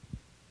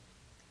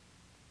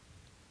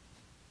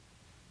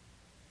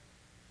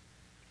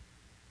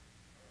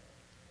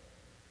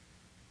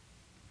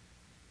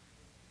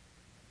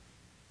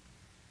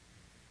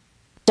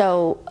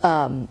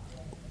 So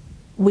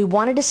we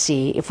wanted to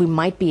see if we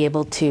might be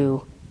able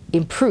to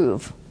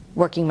improve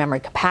working memory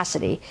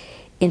capacity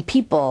in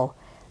people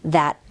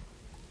that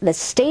the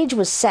stage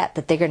was set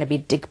that they're going to be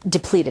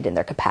depleted in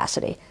their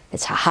capacity.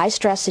 It's a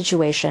high-stress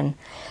situation.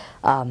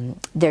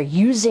 They're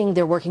using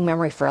their working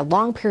memory for a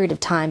long period of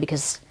time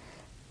because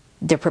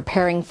they're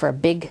preparing for a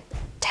big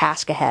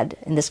task ahead.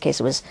 In this case,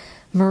 it was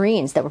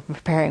Marines that were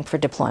preparing for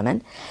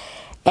deployment.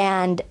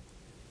 And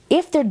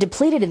if they're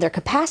depleted in their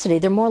capacity,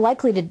 they're more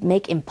likely to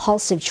make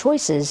impulsive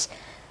choices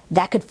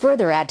that could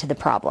further add to the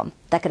problem,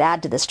 that could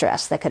add to the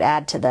stress, that could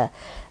add to the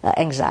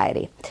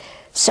anxiety.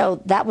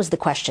 So that was the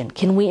question.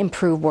 Can we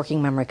improve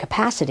working memory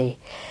capacity?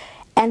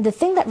 And the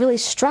thing that really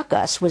struck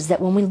us was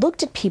that when we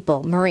looked at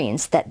people,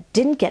 Marines, that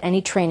didn't get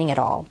any training at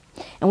all,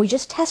 and we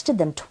just tested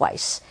them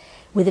twice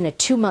within a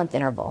 2-month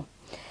interval,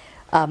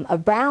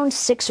 around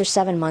 6 or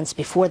 7 months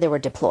before they were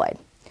deployed.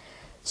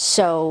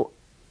 So,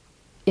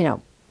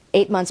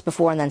 8 months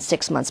before and then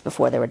 6 months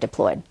before they were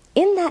deployed.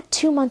 In that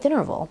 2-month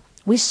interval,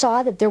 we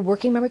saw that their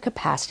working memory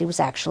capacity was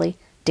actually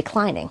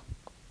declining.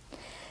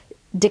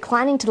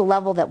 Declining to the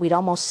level that we'd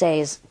almost say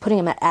is putting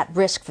them at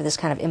risk for this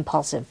kind of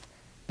impulsive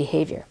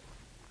behavior.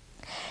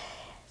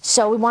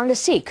 So we wanted to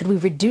see, could we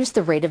reduce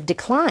the rate of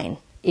decline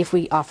if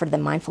we offered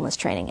them mindfulness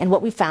training? And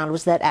what we found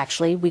was that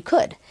actually we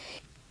could.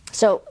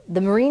 So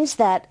the Marines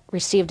that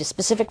received a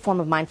specific form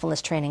of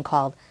mindfulness training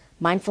called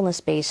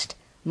mindfulness-based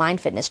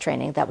mind fitness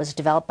training that was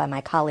developed by my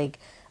colleague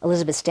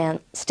Elizabeth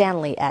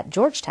Stanley at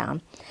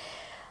Georgetown,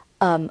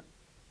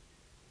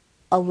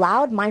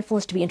 allowed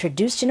mindfulness to be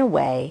introduced in a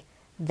way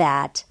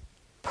that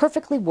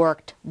perfectly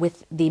worked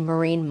with the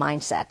Marine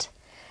mindset.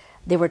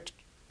 They were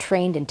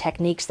trained in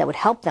techniques that would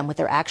help them with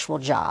their actual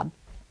job.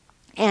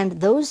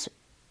 And those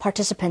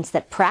participants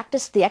that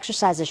practiced the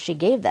exercises she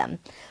gave them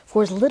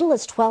for as little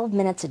as 12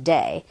 minutes a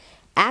day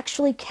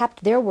actually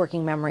kept their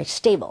working memory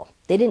stable.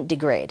 They didn't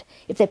degrade.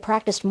 If they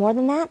practiced more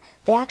than that,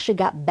 they actually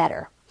got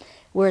better.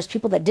 Whereas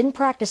people that didn't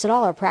practice at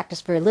all or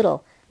practiced very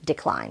little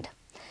declined.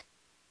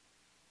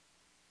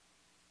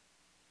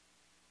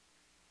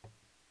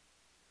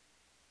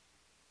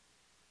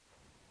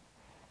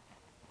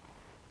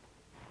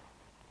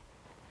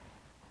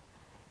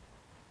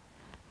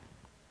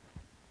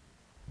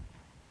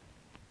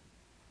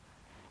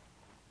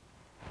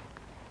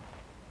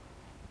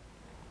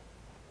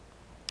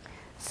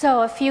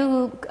 So a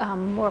few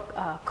more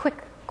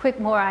quick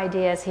more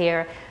ideas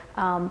here.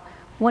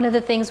 One of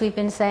the things we've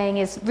been saying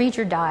is read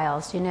your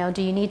dials. Do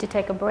you need to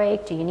take a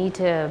break? Do you need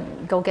to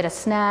go get a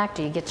snack?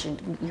 Do you get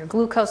your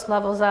glucose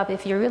levels up?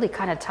 If you're really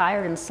kind of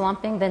tired and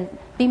slumping, then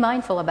be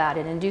mindful about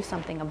it and do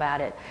something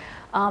about it.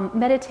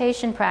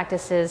 Meditation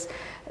practices,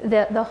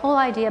 the whole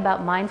idea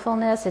about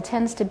mindfulness, it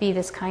tends to be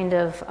this kind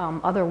of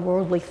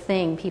otherworldly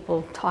thing.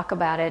 People talk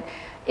about it.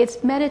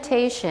 It's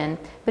meditation,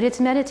 but it's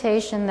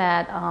meditation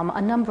that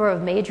a number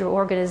of major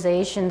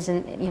organizations,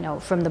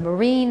 from the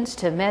Marines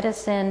to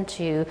medicine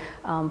to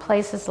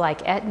places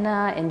like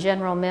Aetna and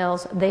General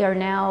Mills, they are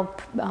now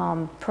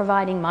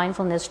providing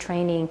mindfulness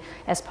training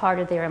as part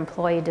of their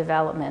employee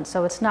development.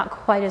 So it's not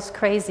quite as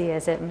crazy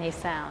as it may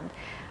sound.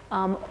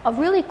 A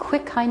really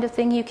quick kind of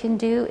thing you can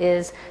do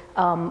is,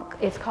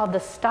 it's called the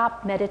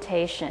stop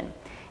meditation.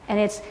 And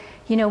it's,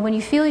 when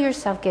you feel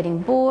yourself getting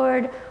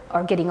bored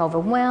or getting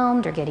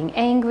overwhelmed or getting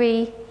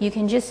angry, you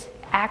can just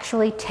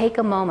actually take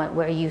a moment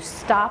where you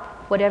stop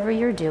whatever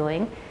you're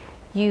doing,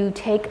 you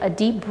take a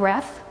deep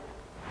breath,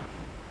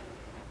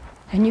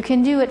 and you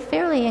can do it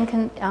fairly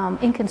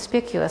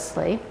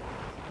inconspicuously,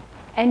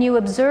 and you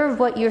observe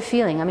what you're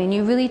feeling. I mean,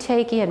 you really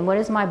take in, what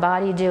is my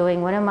body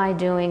doing, what am I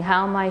doing,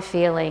 how am I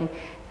feeling,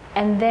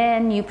 and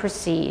then you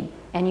proceed.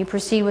 And you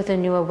proceed with a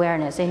new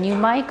awareness. And you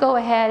might go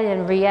ahead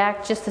and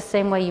react just the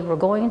same way you were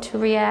going to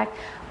react,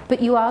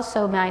 but you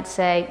also might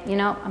say,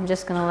 I'm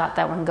just going to let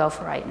that one go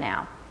for right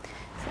now.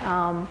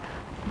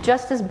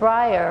 Justice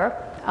Breyer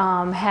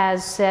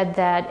has said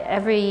that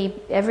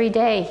every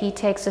day he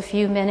takes a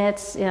few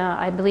minutes,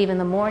 I believe in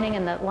the morning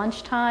and at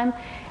lunchtime,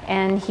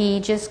 and he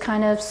just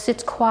kind of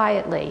sits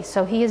quietly.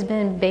 So he has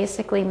been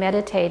basically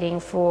meditating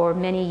for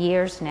many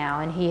years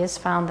now, and he has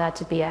found that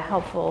to be a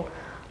helpful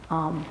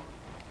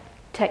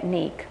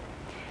technique.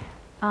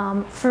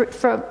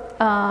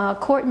 For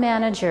court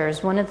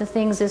managers, one of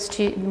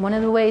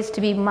the ways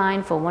to be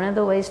mindful, one of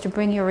the ways to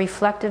bring your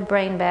reflective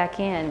brain back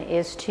in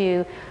is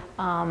to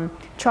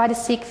try to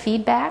seek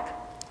feedback,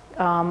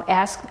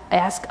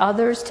 ask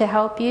others to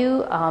help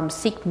you,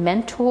 seek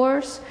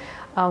mentors.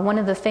 One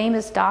of the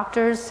famous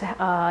doctors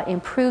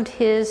improved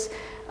his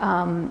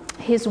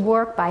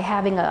work by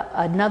having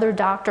another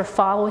doctor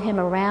follow him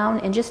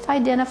around and just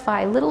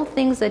identify little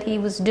things that he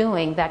was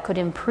doing that could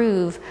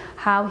improve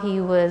how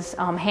he was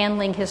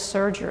handling his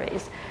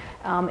surgeries.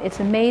 It's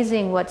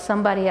amazing what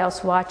somebody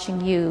else watching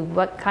you,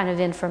 what kind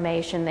of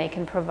information they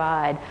can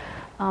provide.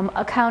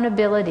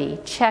 Accountability,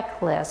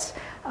 checklists,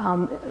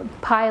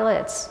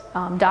 pilots,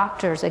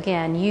 doctors,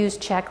 again, use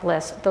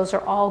checklists. Those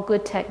are all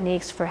good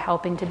techniques for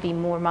helping to be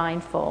more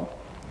mindful.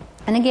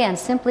 And again,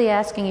 simply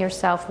asking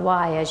yourself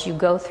why as you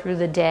go through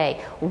the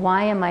day.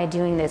 Why am I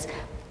doing this?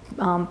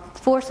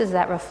 Forces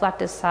that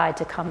reflective side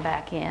to come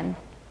back in.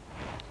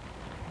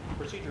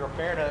 Procedural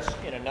fairness,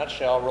 in a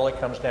nutshell, really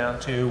comes down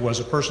to, was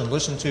a person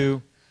listened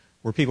to?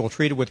 Were people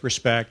treated with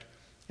respect?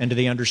 And do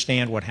they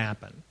understand what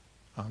happened?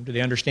 Do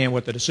they understand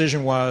what the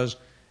decision was?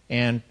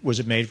 And was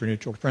it made for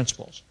neutral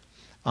principles?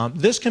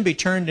 This can be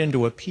turned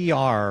into a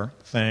PR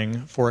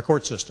thing for a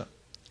court system.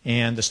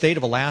 And the state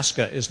of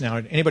Alaska is now,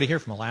 anybody here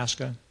from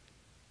Alaska?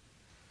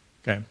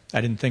 Okay, I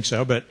didn't think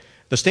so, but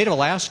the state of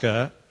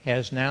Alaska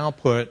has now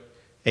put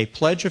a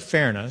pledge of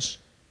fairness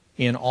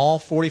in all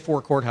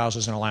 44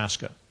 courthouses in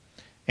Alaska.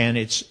 And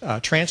it's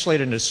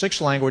translated into 6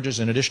 languages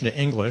in addition to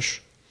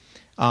English.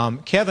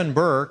 Kevin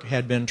Burke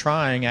had been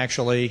trying,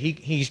 actually,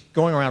 he's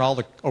going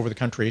around over the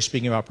country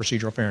speaking about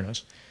procedural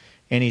fairness.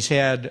 And he's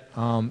had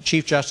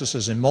chief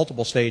justices in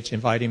multiple states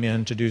invite him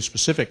in to do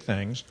specific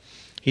things.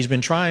 He's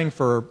been trying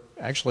for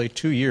actually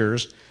 2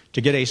 years,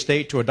 to get a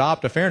state to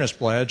adopt a fairness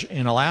pledge,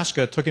 and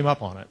Alaska took him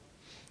up on it.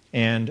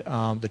 And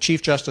the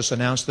Chief Justice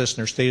announced this in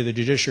their State of the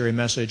Judiciary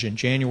message in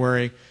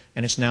January,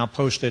 and it's now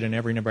posted in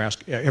every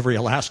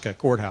Alaska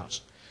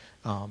courthouse.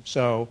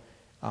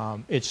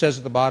 It says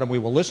at the bottom, we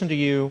will listen to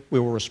you, we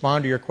will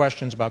respond to your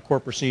questions about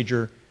court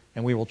procedure,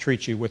 and we will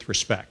treat you with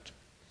respect.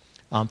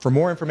 For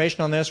more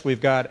information on this,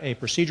 we've got a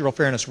procedural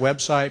fairness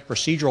website,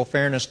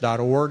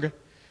 proceduralfairness.org.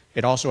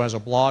 It also has a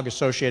blog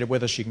associated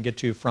with us you can get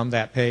to from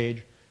that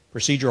page,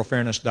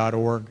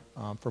 proceduralfairness.org,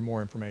 for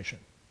more information.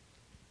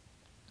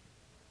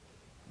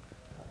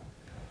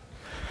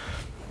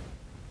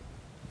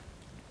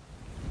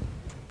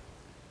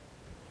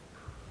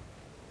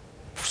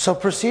 So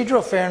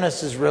procedural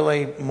fairness is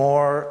really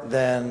more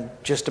than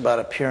just about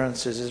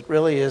appearances. It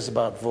really is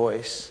about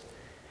voice.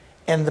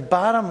 And the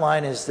bottom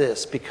line is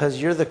this,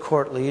 because you're the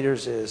court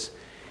leaders, is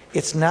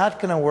it's not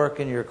going to work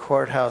in your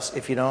courthouse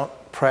if you don't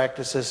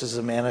practice this as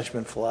a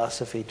management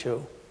philosophy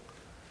too.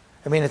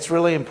 I mean, it's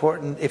really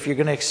important if you're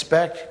going to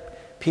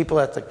expect people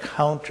at the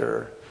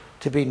counter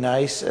to be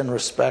nice and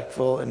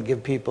respectful and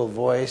give people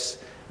voice,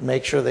 and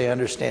make sure they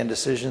understand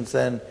decisions,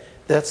 then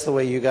that's the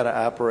way you got to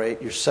operate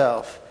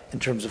yourself in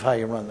terms of how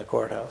you run the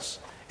courthouse.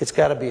 It's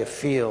got to be a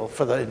feel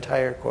for the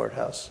entire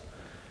courthouse.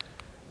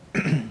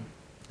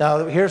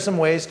 Now, here's some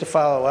ways to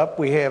follow up.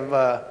 We have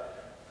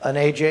an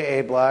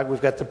AJA blog.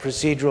 We've got the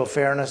Procedural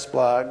Fairness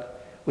blog.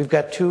 We've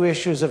got 2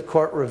 issues of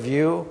Court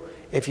Review.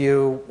 If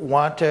you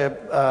want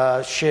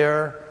to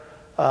share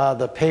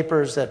the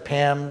papers that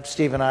Pam,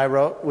 Steve, and I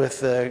wrote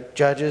with the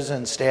judges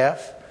and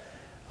staff,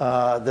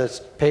 this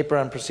paper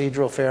on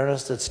procedural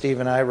fairness that Steve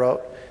and I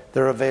wrote,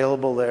 they're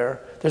available there.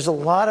 There's a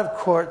lot of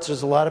courts,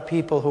 there's a lot of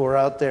people who are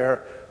out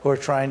there who are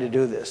trying to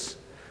do this.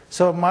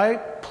 So my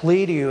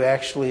plea to you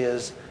actually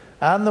is,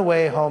 on the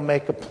way home,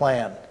 make a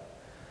plan.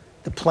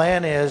 The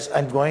plan is,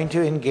 I'm going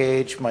to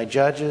engage my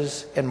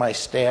judges and my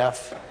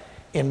staff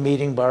in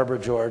meeting Barbara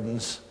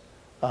Jordan's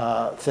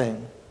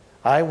thing.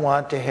 I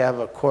want to have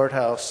a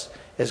courthouse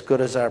as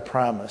good as our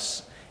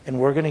promise. And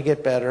we're going to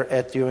get better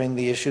at doing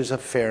the issues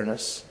of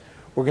fairness.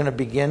 We're going to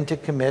begin to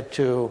commit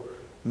to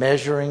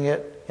measuring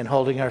it and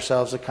holding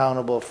ourselves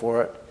accountable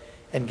for it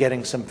and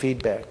getting some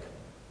feedback.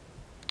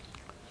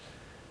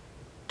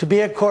 To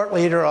be a court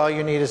leader, all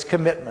you need is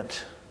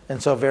commitment.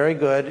 And so very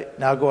good.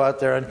 Now go out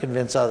there and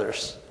convince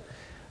others.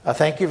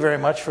 Thank you very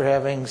much for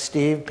having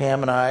Steve,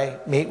 Pam, and I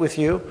meet with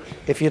you.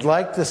 If you'd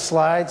like the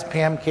slides,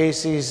 Pam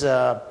Casey's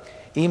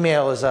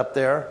email is up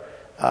there,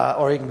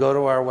 or you can go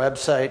to our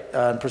website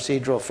on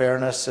procedural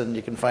fairness and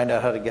you can find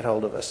out how to get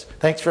hold of us.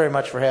 Thanks very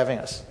much for having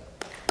us.